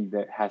scheme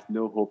that has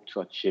no hope to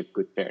achieve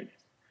good fairness.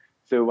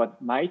 So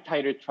what my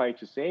title tried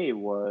to say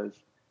was,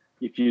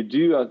 if you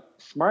do a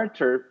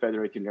smarter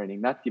federated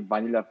learning, not the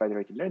vanilla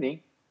federated learning,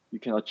 you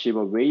can achieve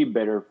a way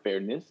better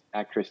fairness,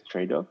 accuracy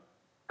trade-off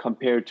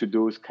compared to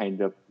those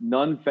kind of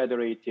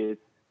non-federated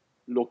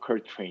local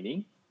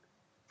training,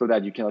 so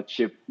that you can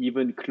achieve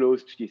even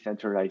close to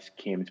decentralized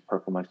schemes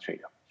performance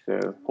trade-off.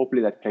 So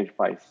hopefully that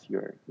clarifies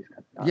your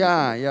discussion.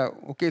 Yeah.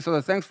 Okay, so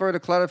thanks for the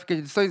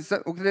clarification. So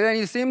then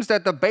it seems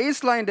that the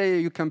baseline that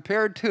you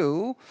compared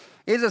to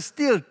is a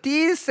still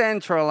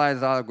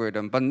decentralized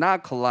algorithm, but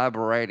not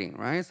collaborating,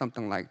 right?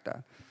 Something like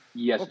that.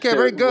 Yes. Okay, so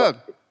very good.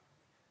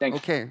 Thanks.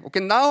 Okay,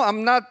 now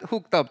I'm not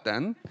hooked up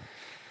then.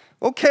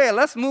 Okay,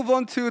 let's move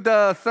on to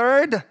the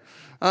third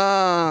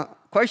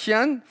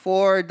question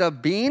for the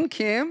Bean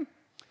Kim.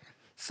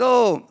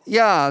 So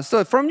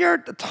from your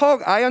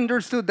talk, I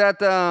understood that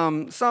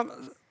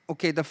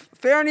the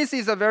fairness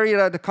is a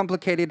very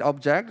complicated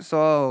object.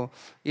 So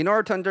in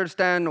order to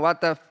understand what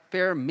the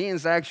fair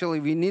means, actually,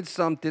 we need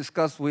some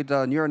discuss with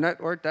the neural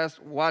network. That's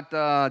what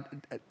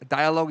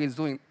dialogue is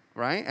doing,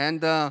 right?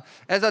 And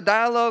as a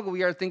dialogue,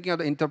 we are thinking of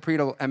the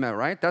interpretable ML,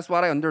 right? That's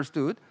what I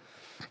understood.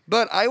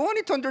 But I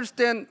wanted to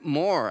understand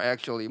more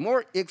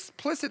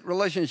explicit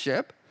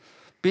relationship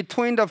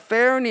between the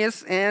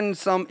fairness and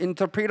some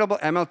interpretable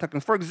ML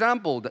techniques. For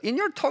example, in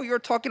your talk, you're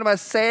talking about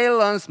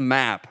salience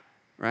map,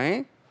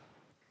 right?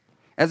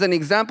 As an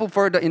example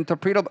for the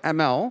interpretable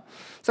ML.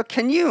 So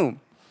can you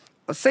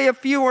say a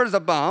few words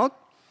about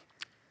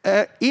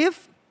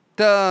if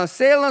the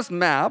salience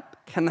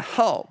map can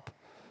help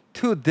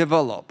to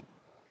develop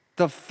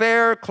the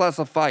fair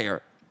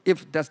classifier,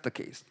 if that's the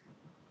case.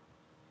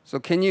 So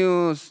can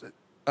you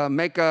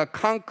make a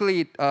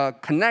concrete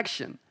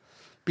connection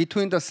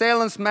between the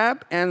salience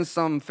map and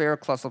some fair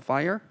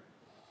classifier?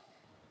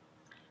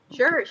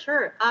 Sure,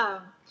 sure.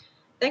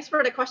 Thanks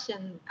for the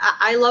question.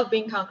 I love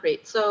being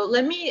concrete. So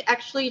let me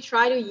actually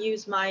try to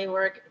use my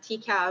work,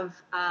 TCAV,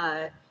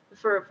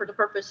 for the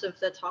purpose of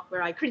the talk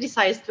where I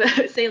criticized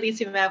the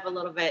saliency map a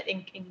little bit,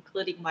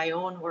 including my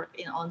own work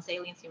on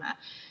saliency map.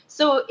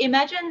 So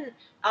imagine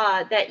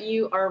that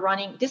you are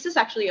running, this is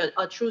actually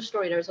a true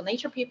story. There's a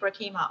Nature paper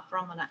came out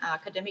from an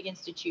academic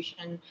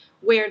institution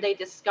where they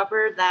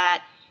discovered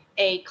that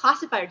a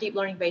classifier, deep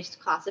learning based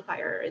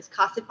classifier, is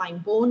classifying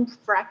bone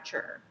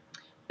fracture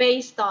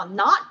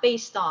not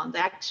based on the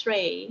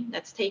X-ray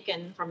that's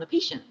taken from the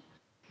patient,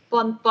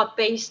 but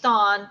based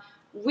on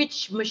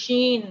which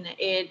machine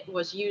it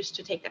was used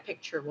to take that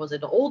picture. Was it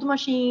the old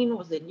machine?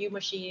 Was it new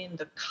machine?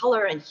 The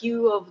color and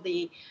hue of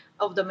the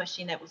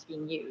machine that was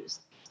being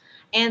used.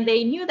 And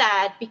they knew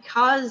that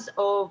because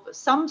of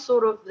some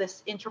sort of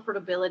this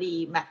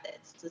interpretability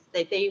methods.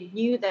 They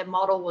knew that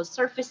model was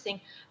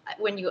surfacing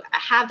when you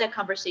have that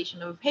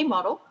conversation of, hey,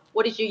 model,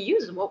 what did you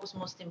use? What was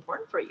most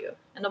important for you?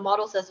 And the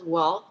model says,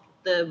 well,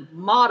 the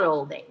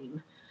model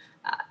name.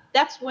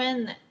 That's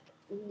when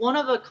one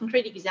of a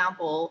concrete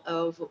example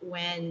of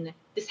when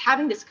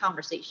having this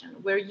conversation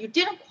where you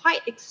didn't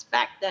quite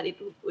expect that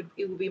it would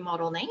be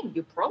model name.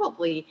 You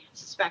probably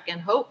suspect and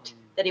hoped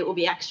that it will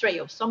be X-ray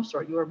of some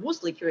sort. You were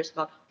mostly curious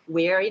about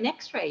where in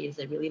X-ray is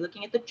it really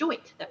looking at the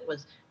joint that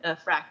was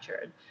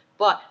fractured.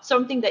 But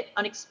something that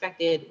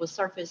unexpected was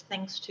surfaced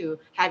thanks to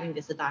having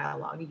this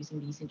dialogue using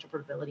these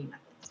interpretability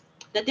methods.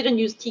 That didn't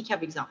use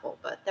TCAP example,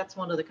 but that's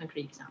one of the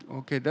concrete examples.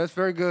 Okay, that's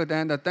very good.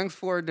 And thanks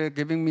for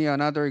giving me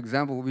another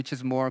example, which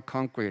is more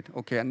concrete.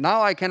 Okay,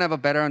 now I can have a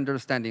better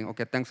understanding.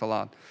 Okay, thanks a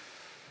lot.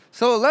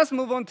 So let's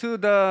move on to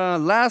the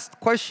last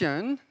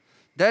question.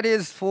 That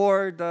is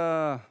for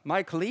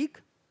my colleague,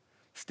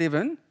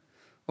 Stephen.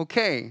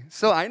 Okay,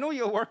 so I know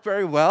your work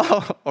very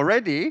well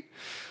already.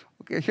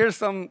 Okay, here's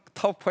some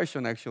tough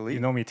question, actually.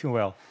 You know me too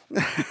well.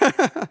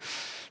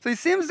 So it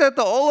seems that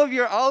all of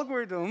your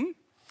algorithm,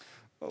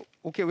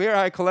 okay, where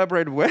I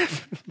collaborate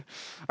with,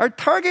 are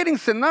targeting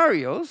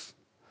scenarios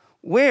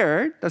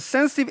where the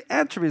sensitive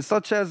attributes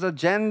such as the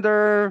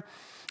gender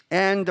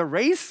and the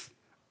race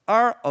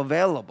are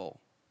available.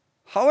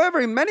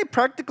 However, in many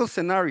practical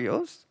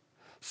scenarios,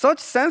 such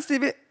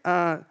sensitive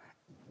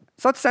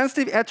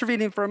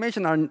attribute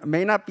information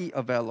may not be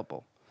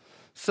available.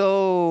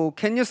 So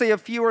can you say a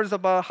few words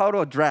about how to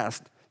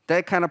address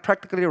that kind of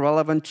practically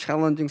relevant,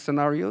 challenging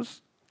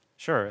scenarios?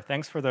 Sure,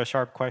 thanks for the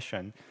sharp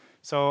question.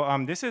 So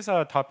this is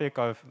a topic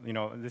of,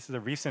 this is a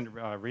recent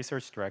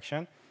research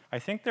direction. I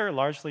think there are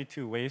largely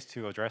two ways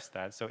to address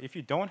that. So if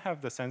you don't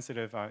have the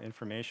sensitive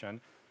information,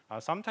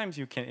 sometimes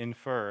you can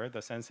infer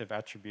the sensitive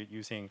attribute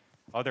using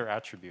other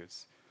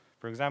attributes.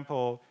 For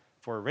example,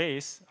 for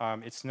race,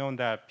 it's known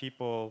that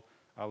people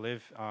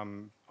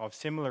of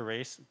similar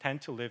race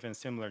tend to live in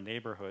similar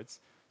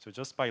neighborhoods. So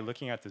just by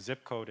looking at the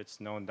zip code,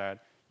 it's known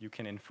that you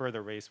can infer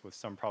the race with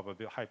some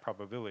high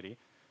probability.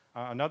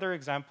 Another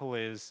example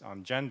is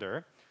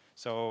gender.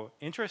 So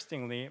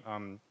interestingly,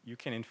 you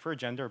can infer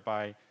gender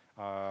by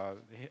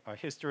a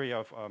history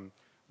of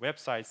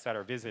websites that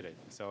are visited.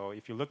 So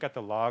if you look at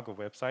the log of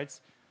websites,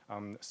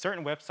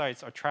 certain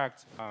websites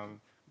attract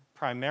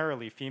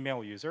primarily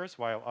female users,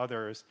 while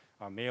others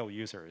male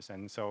users.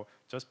 And so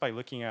just by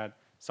looking at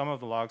some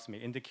of the logs may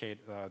indicate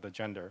the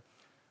gender.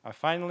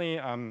 Finally,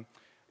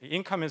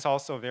 income is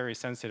also a very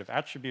sensitive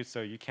attribute,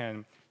 so you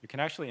can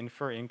actually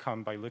infer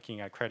income by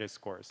looking at credit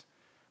scores.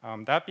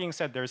 That being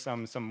said, there's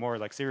some more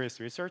serious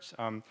research.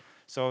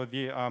 So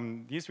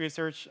these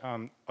research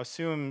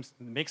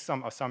makes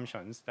some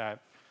assumptions that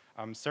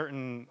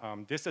certain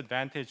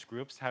disadvantaged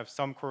groups have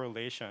some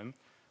correlation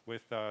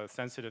with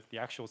the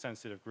actual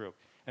sensitive group.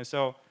 And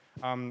so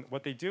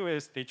what they do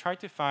is they try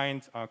to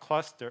find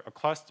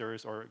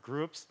clusters or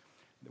groups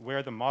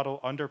where the model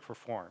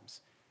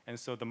underperforms. And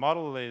so the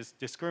model is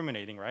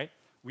discriminating, right?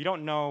 We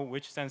don't know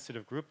which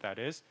sensitive group that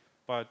is,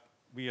 but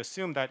we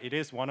assume that it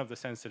is one of the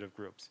sensitive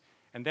groups.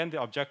 And then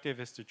the objective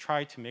is to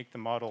try to make the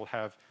model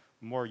have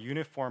more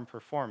uniform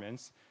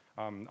performance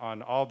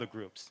on all the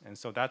groups. And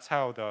so that's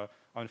how the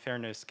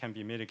unfairness can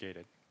be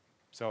mitigated.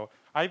 So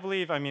I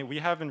believe, we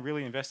haven't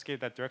really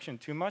investigated that direction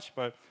too much,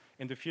 but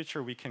in the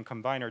future, we can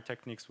combine our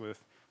techniques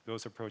with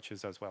those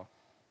approaches as well.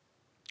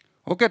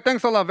 Okay,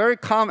 thanks a lot. Very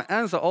calm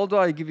answer, although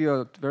I give you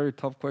a very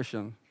tough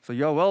question. So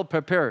you're well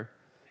prepared.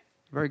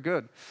 Very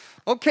good.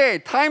 Okay,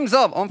 time's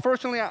up.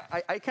 Unfortunately,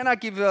 I cannot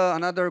give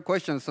another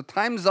question. So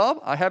time's up.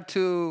 I have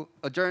to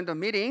adjourn the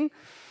meeting.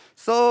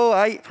 So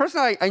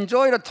personally, I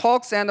enjoy the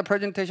talks and the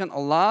presentation a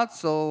lot.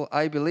 So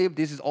I believe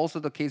this is also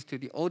the case to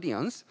the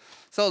audience.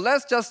 So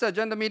let's just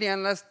adjourn the meeting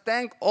and let's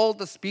thank all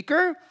the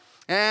speakers.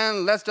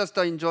 And let's just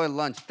enjoy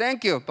lunch.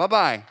 Thank you.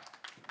 Bye-bye.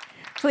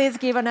 Please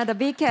give another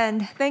big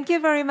hand. Thank you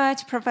very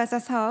much, Professor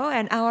So,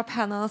 and our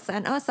panels,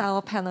 and also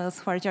our panels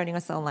who are joining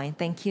us online.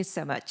 Thank you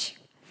so much.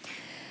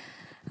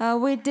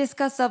 We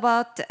discussed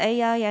about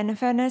AI and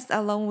fairness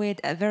along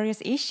with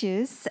various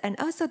issues, and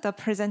also the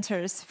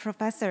presenters,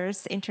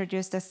 professors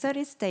introduced the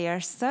studies they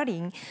are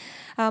studying.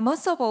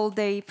 Most of all,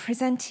 they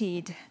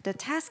presented the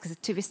tasks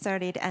to be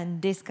studied and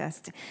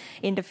discussed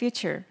in the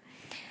future.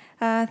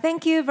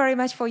 Thank you very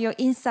much for your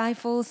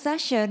insightful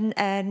session,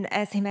 and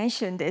as he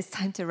mentioned, it's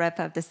time to wrap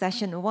up the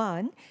session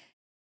 1.